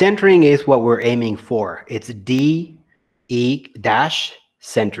 Decentering is what we're aiming for. It's D-E-centering,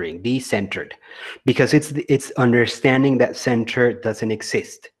 decentered, because it's understanding that center doesn't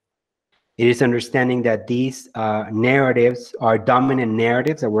exist. It is understanding that these narratives are dominant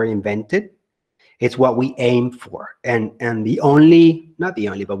narratives that were invented, It's what we aim for. And the only, not the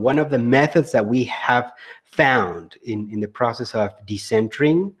only, but one of the methods that we have found in the process of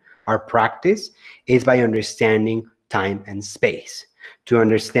decentering our practice is by understanding time and space, to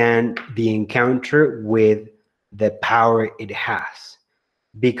understand the encounter with the power it has.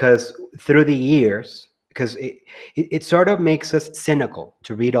 Because through the years, because it sort of makes us cynical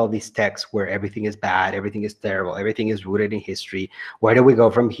to read all these texts where everything is bad, everything is terrible, everything is rooted in history. Where do we go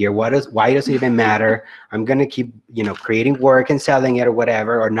from here? Why does it even matter? I'm going to keep, you know, creating work and selling it or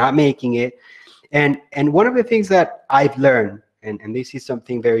whatever, or not making it. And one of the things that I've learned, and this is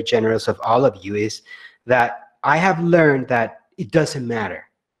something very generous of all of you, is that I have learned that it doesn't matter.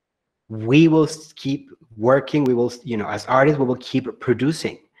 We will keep working. We will, you know, as artists, we will keep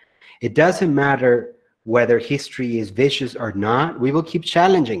producing. It doesn't matter whether history is vicious or not. We will keep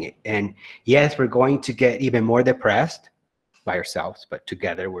challenging it. And yes, we're going to get even more depressed by ourselves, but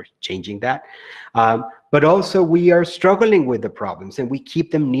together we're changing that. But also we are struggling with the problems and we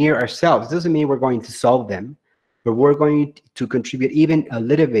keep them near ourselves. It doesn't mean we're going to solve them, but we're going to contribute even a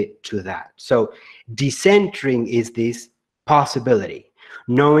little bit to that. So decentering is this possibility,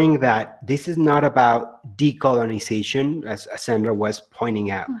 knowing that this is not about decolonization, as Sandra was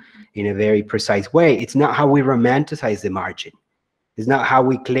pointing out in a very precise way. It's not how we romanticize the margin. It's not how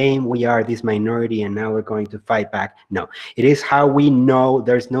we claim we are this minority and now we're going to fight back. No, it is how we know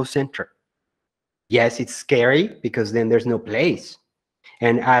there's no center. Yes, it's scary because then there's no place.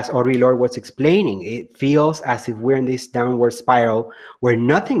 And as Audre Lorde was explaining, it feels as if we're in this downward spiral where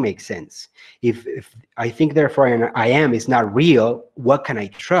nothing makes sense. If I think, therefore, and I am is not real, what can I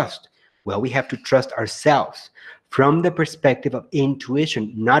trust? Well, we have to trust ourselves from the perspective of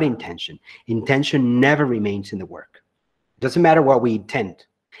intuition, not intention. Intention never remains in the work. It doesn't matter what we intend.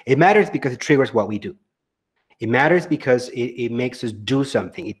 It matters because it triggers what we do. It matters because it makes us do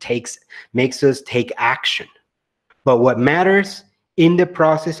something. It makes us take action. But what matters in the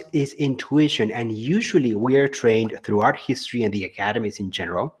process is intuition, and usually we are trained through art history and the academies in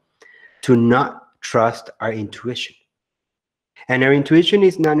general to not trust our intuition. And our intuition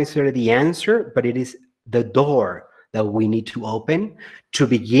is not necessarily the answer, but it is the door that we need to open to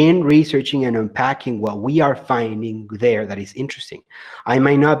begin researching and unpacking what we are finding there that is interesting. I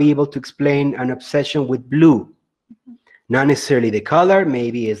might not be able to explain an obsession with blue, not necessarily the color,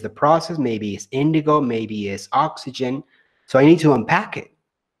 maybe it's the process, maybe it's indigo, maybe it's oxygen. So I need to unpack it.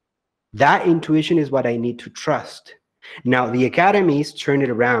 That intuition is what I need to trust. Now, the academies turn it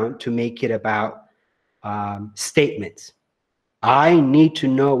around to make it about statements. I need to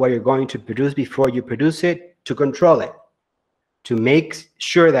know what you're going to produce before you produce it to control it, to make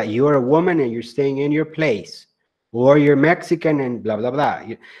sure that you're a woman and you're staying in your place, or you're Mexican and blah, blah, blah.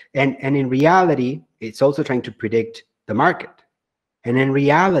 And in reality, it's also trying to predict the market. And in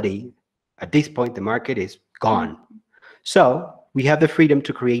reality, at this point, the market is gone. So we have the freedom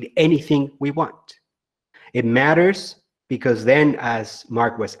to create anything we want. It matters because then, as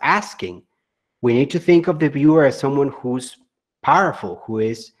Mark was asking, we need to think of the viewer as someone who's powerful, who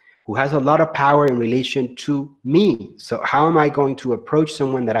has a lot of power in relation to me. So how am I going to approach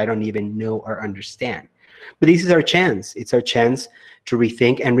someone that I don't even know or understand? But this is our chance. It's our chance to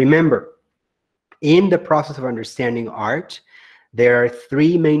rethink. And remember, in the process of understanding art, there are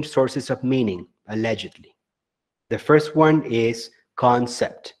three main sources of meaning, allegedly. The first one is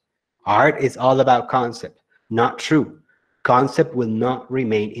concept. Art is all about concept. Not true. Concept will not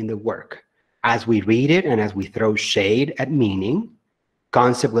remain in the work. As we read it and as we throw shade at meaning,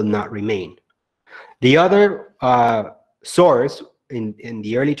 concept will not remain. The other source in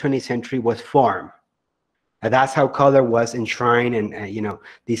the early 20th century was form. And that's how color was enshrined, and you know,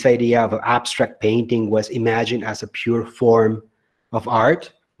 this idea of abstract painting was imagined as a pure form of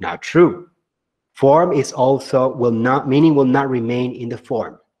art. Not true. Form is also meaning will not remain in the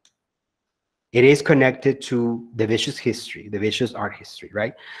form. It is connected to the vicious history, the vicious art history,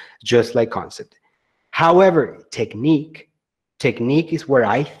 right? Just like concept. However, technique is where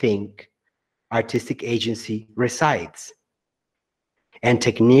I think artistic agency resides. And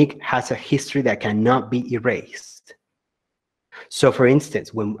technique has a history that cannot be erased. So for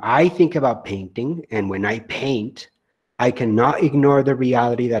instance, when I think about painting and when I paint, I cannot ignore the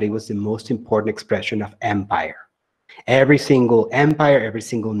reality that it was the most important expression of empire. Every single empire, every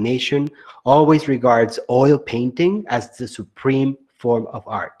single nation always regards oil painting as the supreme form of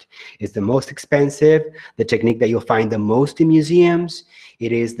art. It's the most expensive, the technique that you'll find the most in museums.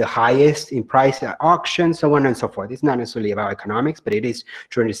 It is the highest in price at auctions, so on and so forth. It's not necessarily about economics, but it is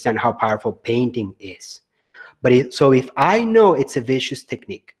to understand how powerful painting is. But so if I know it's a vicious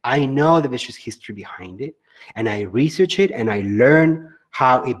technique, I know the vicious history behind it, and I research it and I learn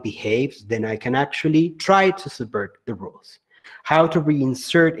how it behaves, then I can actually try to subvert the rules. How to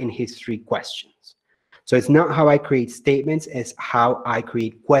reinsert in history questions. So it's not how I create statements, it's how I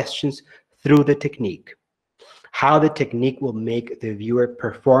create questions through the technique. How the technique will make the viewer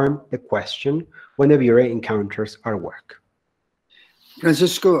perform the question when the viewer encounters our work.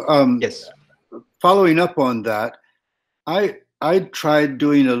 Francisco, yes. Following up on that, I tried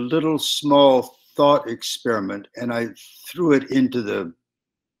doing a little small thought experiment, and I threw it into the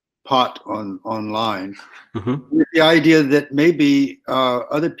pot online with the idea that maybe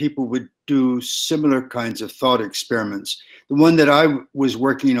other people would do similar kinds of thought experiments. The one that I was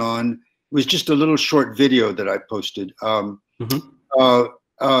working on was just a little short video that I posted.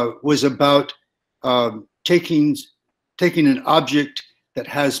 Was about taking an object that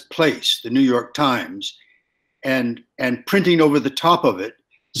has place, the New York Times, and printing over the top of it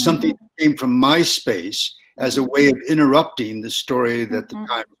something that came from my space as a way of interrupting the story that the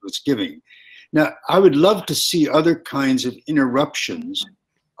Times was giving. Now, I would love to see other kinds of interruptions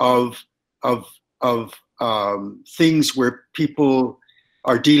of things where people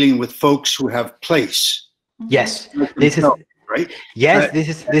are dealing with folks who have place. Yes, this is right. Yes,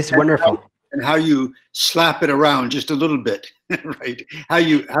 this is wonderful. And how you slap it around just a little bit, right? How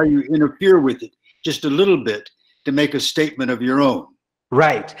you interfere with it just a little bit to make a statement of your own.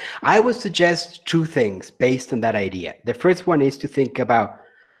 Right. I would suggest two things based on that idea. The first one is to think about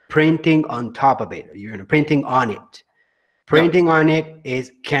printing on top of it, printing on it. Printing on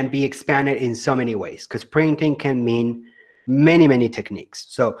it can be expanded in so many ways, because printing can mean many techniques.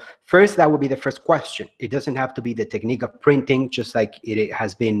 So first, that would be the first question. It doesn't have to be the technique of printing, just like it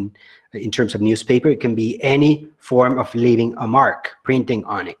has been in terms of newspaper. It can be any form of leaving a mark, printing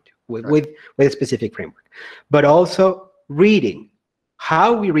on it with a specific framework. But also reading.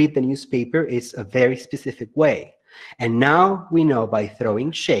 How we read the newspaper is a very specific way. And now we know by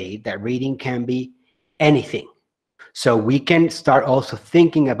throwing shade that reading can be anything. So we can start also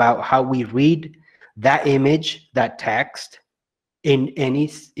thinking about how we read that image, that text, in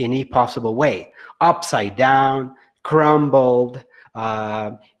any possible way. Upside down, crumbled,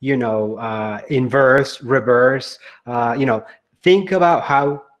 inverse, reverse, think about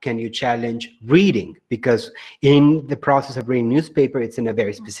how can you challenge reading, because in the process of reading newspaper, it's in a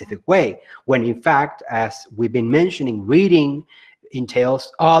very specific way, when in fact, as we've been mentioning, reading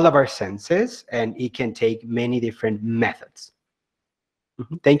entails all of our senses, and it can take many different methods.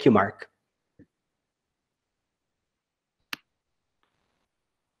 Thank you, Mark.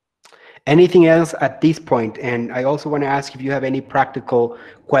 Anything else at this point? And I also want to ask if you have any practical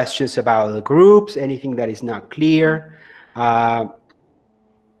questions about the groups, anything that is not clear.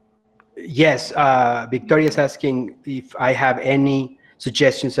 Yes, Victoria is asking if I have any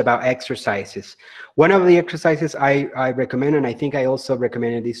suggestions about exercises. One of the exercises I recommend, and I think I also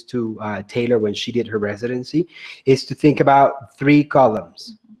recommended this to Taylor when she did her residency, is to think about 3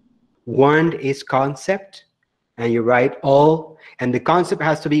 columns. One is concept, and you write all, and the concept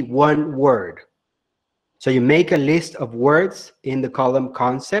has to be one word. So you make a list of words in the column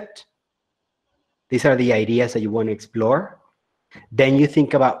concept. These are the ideas that you want to explore. Then you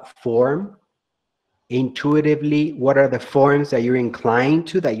think about form. Intuitively, what are the forms that you're inclined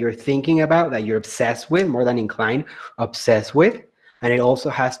to, that you're thinking about, that you're obsessed with, more than inclined, obsessed with. And it also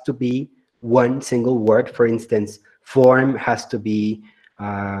has to be one single word. For instance, form has to be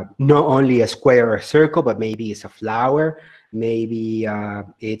not only a square or a circle, but maybe it's a flower, maybe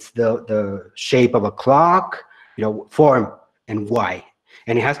it's the shape of a clock, form and why.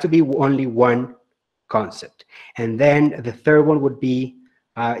 And it has to be only one concept. And then the third one would be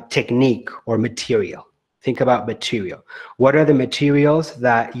technique or material. Think about material. What are the materials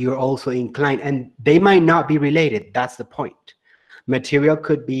that you're also inclined, and they might not be related. That's the point. Material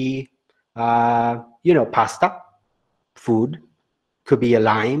could be, pasta, food, could be a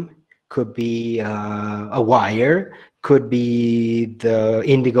lime, could be a wire, could be the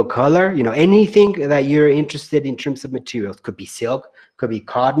indigo color, anything that you're interested in terms of materials. Could be silk, could be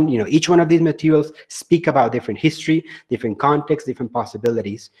cotton. Each one of these materials speak about different history, different contexts, different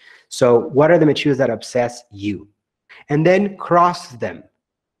possibilities. So what are the materials that obsess you? And then cross them.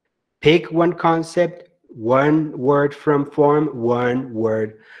 Pick one concept, one word from form, one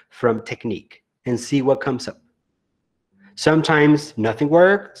word from technique, and see what comes up. Sometimes nothing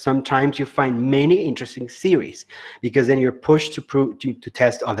works. Sometimes you find many interesting theories, because then you're pushed to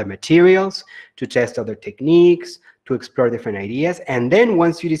test other materials, to test other techniques, to explore different ideas. And then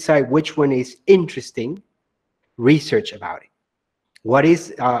once you decide which one is interesting, research about it. What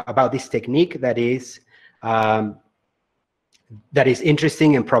is about this technique that is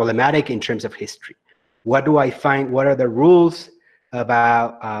interesting and problematic in terms of history? What do I find? What are the rules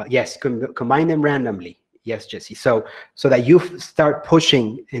about, yes, combine them randomly. Yes, Jesse. So that you start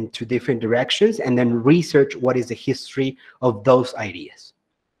pushing into different directions and then research what is the history of those ideas.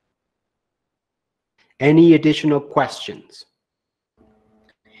 Any additional questions?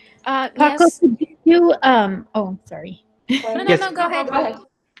 Paco, Yes. could you, oh, sorry. No, go ahead.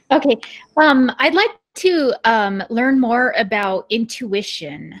 Okay. I'd like to learn more about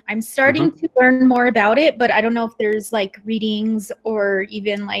intuition. I'm starting to learn more about it, but I don't know if there's like readings or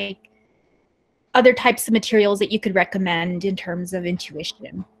even like other types of materials that you could recommend in terms of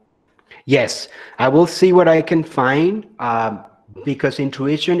intuition. Yes, I will see what I can find, because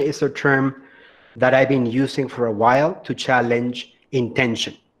intuition is a term that I've been using for a while to challenge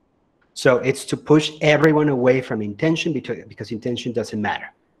intention. So it's to push everyone away from intention because intention doesn't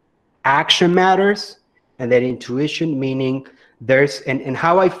matter. Action matters, and then intuition, meaning there's, and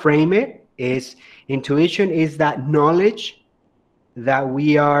how I frame it is, intuition is that knowledge that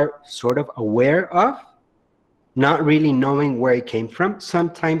we are sort of aware of, not really knowing where it came from.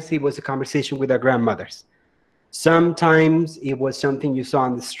 Sometimes it was a conversation with our grandmothers. Sometimes it was something you saw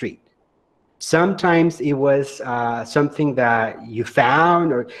on the street. Sometimes it was something that you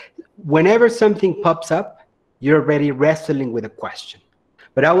found, or whenever something pops up, you're already wrestling with a question.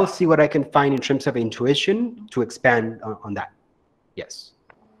 But I will see what I can find in terms of intuition to expand on that. Yes.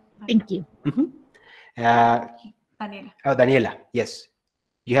 Thank you. Daniela. Oh, Daniela, yes.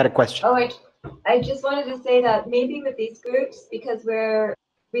 You had a question. Oh, I just wanted to say that maybe with these groups, because we're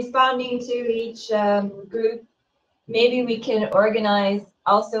responding to each group, maybe we can organize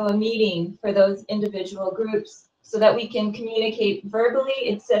also a meeting for those individual groups so that we can communicate verbally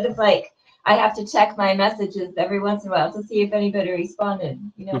instead of like, I have to check my messages every once in a while to see if anybody responded,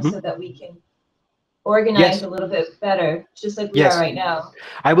 you know, so that we can organize a little bit better, just like we are right now.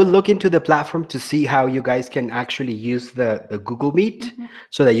 I will look into the platform to see how you guys can actually use the Google Meet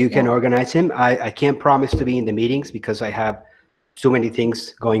so that you can organize him. I can't promise to be in the meetings because I have too many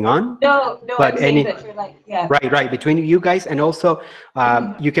things going on. No, but I'm saying that you're like, yeah. Right, between you guys, and also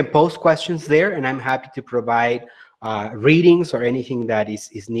you can post questions there, and I'm happy to provide readings or anything that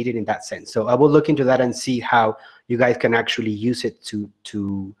is needed in that sense. So I will look into that and see how you guys can actually use it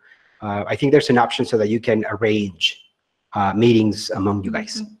to I think there's an option so that you can arrange meetings among you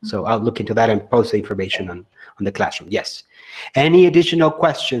guys. So I'll look into that and post the information on the classroom. Yes. Any additional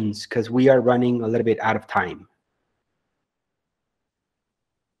questions? Because we are running a little bit out of time.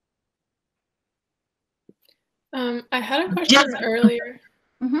 I had a question earlier.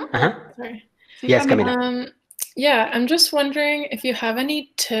 Sorry. Yes, Camila. Yeah, I'm just wondering if you have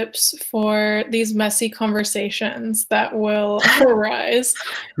any tips for these messy conversations that will arise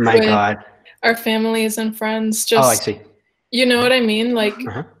with our families and friends. Just, I see. You know what I mean? Like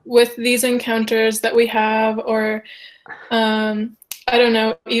with these encounters that we have, or I don't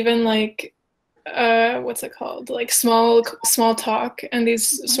know, even like what's it called, like small talk, and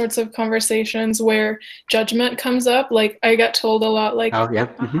these sorts of conversations where judgment comes up. Like I get told a lot, like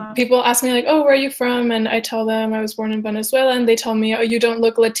people ask me like, oh, where are you from, and I tell them I was born in Venezuela, and they tell me, oh, you don't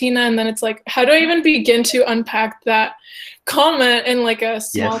look Latina, and then it's like, how do I even begin to unpack that comment in like a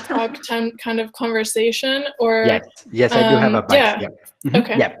small talk kind of conversation? Or yes, I do have advice.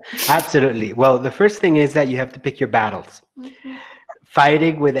 Okay. Yeah, absolutely. Well, the first thing is that you have to pick your battles.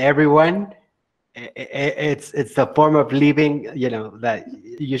 Fighting with everyone, it's a form of living, you know, that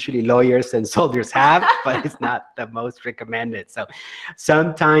usually lawyers and soldiers have, but it's not the most recommended. So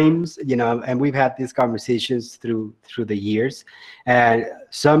sometimes, you know, and we've had these conversations through the years, and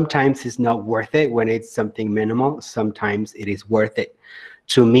sometimes it's not worth it when it's something minimal. Sometimes it is worth it.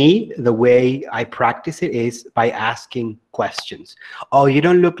 To me, the way I practice it is by asking questions. Oh, you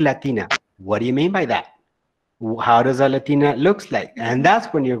don't look Latina. What do you mean by that? How does a Latina looks like? And that's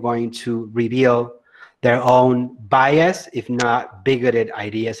when you're going to reveal their own bias, if not bigoted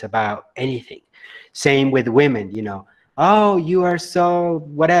ideas about anything. Same with women, you know, oh, you are so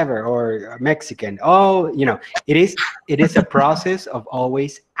whatever, or Mexican. Oh, you know, it is a process of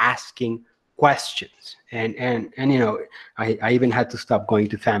always asking questions. And you know, I even had to stop going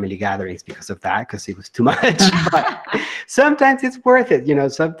to family gatherings because of that, because it was too much. But sometimes it's worth it, you know.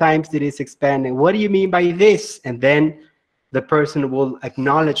 Sometimes it is expanding. What do you mean by this? And then the person will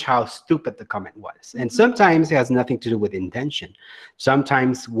acknowledge how stupid the comment was. And sometimes it has nothing to do with intention.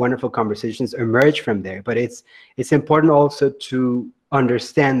 Sometimes wonderful conversations emerge from there. But it's important also to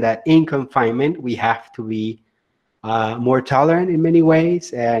understand that in confinement, we have to be more tolerant in many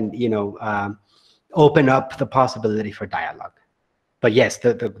ways, and, you know, open up the possibility for dialogue. But yes,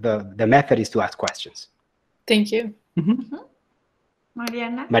 the method is to ask questions. Thank you.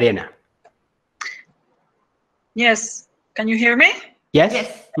 Mariana? Mariana. Yes, Can you hear me? Yes.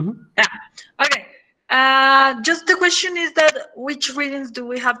 Yes. Yeah. Okay. Just the question is that which readings do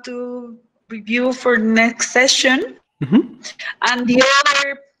we have to review for next session? And the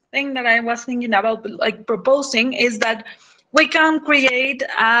other thing that I was thinking about, like proposing, is that we can create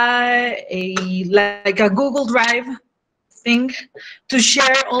like a Google Drive thing to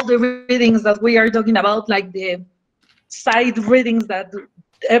share all the readings that we are talking about, like the side readings that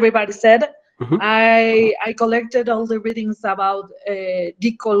everybody said. I collected all the readings about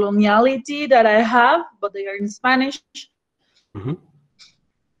decoloniality that I have, but they are in Spanish.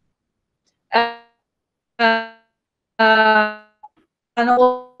 And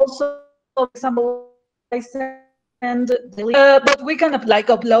also, for example, I send but we can like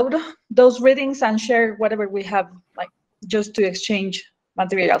upload those readings and share whatever we have, like just to exchange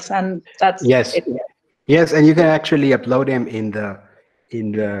materials, and that's it. Yes, and you can actually upload them in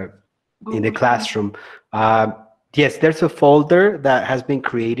the classroom. Yes, there's a folder that has been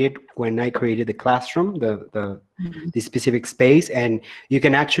created when I created the classroom, the specific space, and you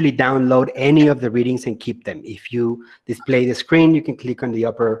can actually download any of the readings and keep them. If you display the screen, you can click on the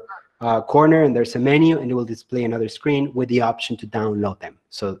upper corner and there's a menu, and it will display another screen with the option to download them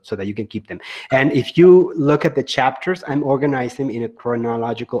so that you can keep them. And if you look at the chapters, I'm organized them in a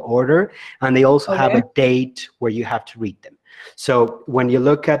chronological order, and they also have a date where you have to read them. So when you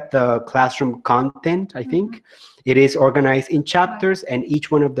look at the classroom content, I think it is organized in chapters, and each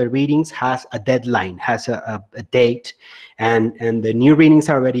one of the readings has a deadline, has a date, and the new readings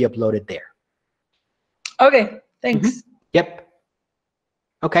are already uploaded there. Okay, thanks. Yep.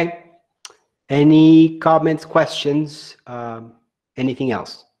 Okay. Any comments, questions, anything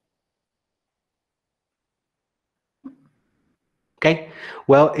else? Okay.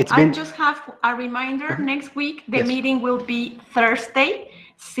 Well, it's been... I just have a reminder. Next week, the meeting will be Thursday,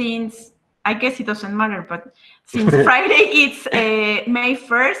 since, I guess it doesn't matter, but since Friday it's May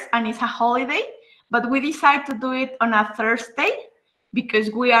 1st and it's a holiday, but we decided to do it on a Thursday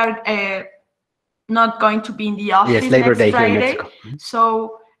because we are not going to be in the office Labor Day Friday. here in Mexico.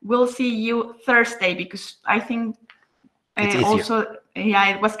 So we'll see you Thursday, because I think also,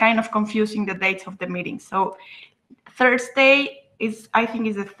 it was kind of confusing, the dates of the meeting. So Thursday is, I think,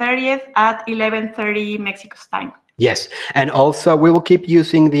 is the 30th at 11:30 Mexico's time. Yes, and also we will keep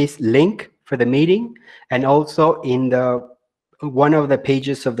using this link for the meeting, and also in one of the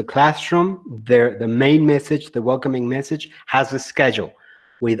pages of the classroom, the main message, the welcoming message, has a schedule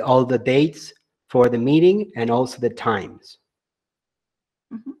with all the dates for the meeting and also the times.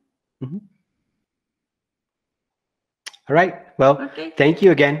 All right, well, thank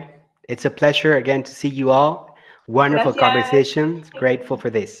you again. It's a pleasure again to see you all. Wonderful conversations. Grateful for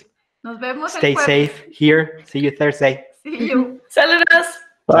this. Nos vemos Stay safe here. See you Thursday. See you. Saludos.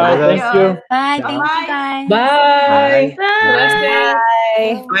 Bye. Thank you. Bye. Thank you, guys. Bye. Bye.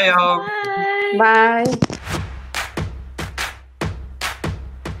 Bye. Bye. Bye.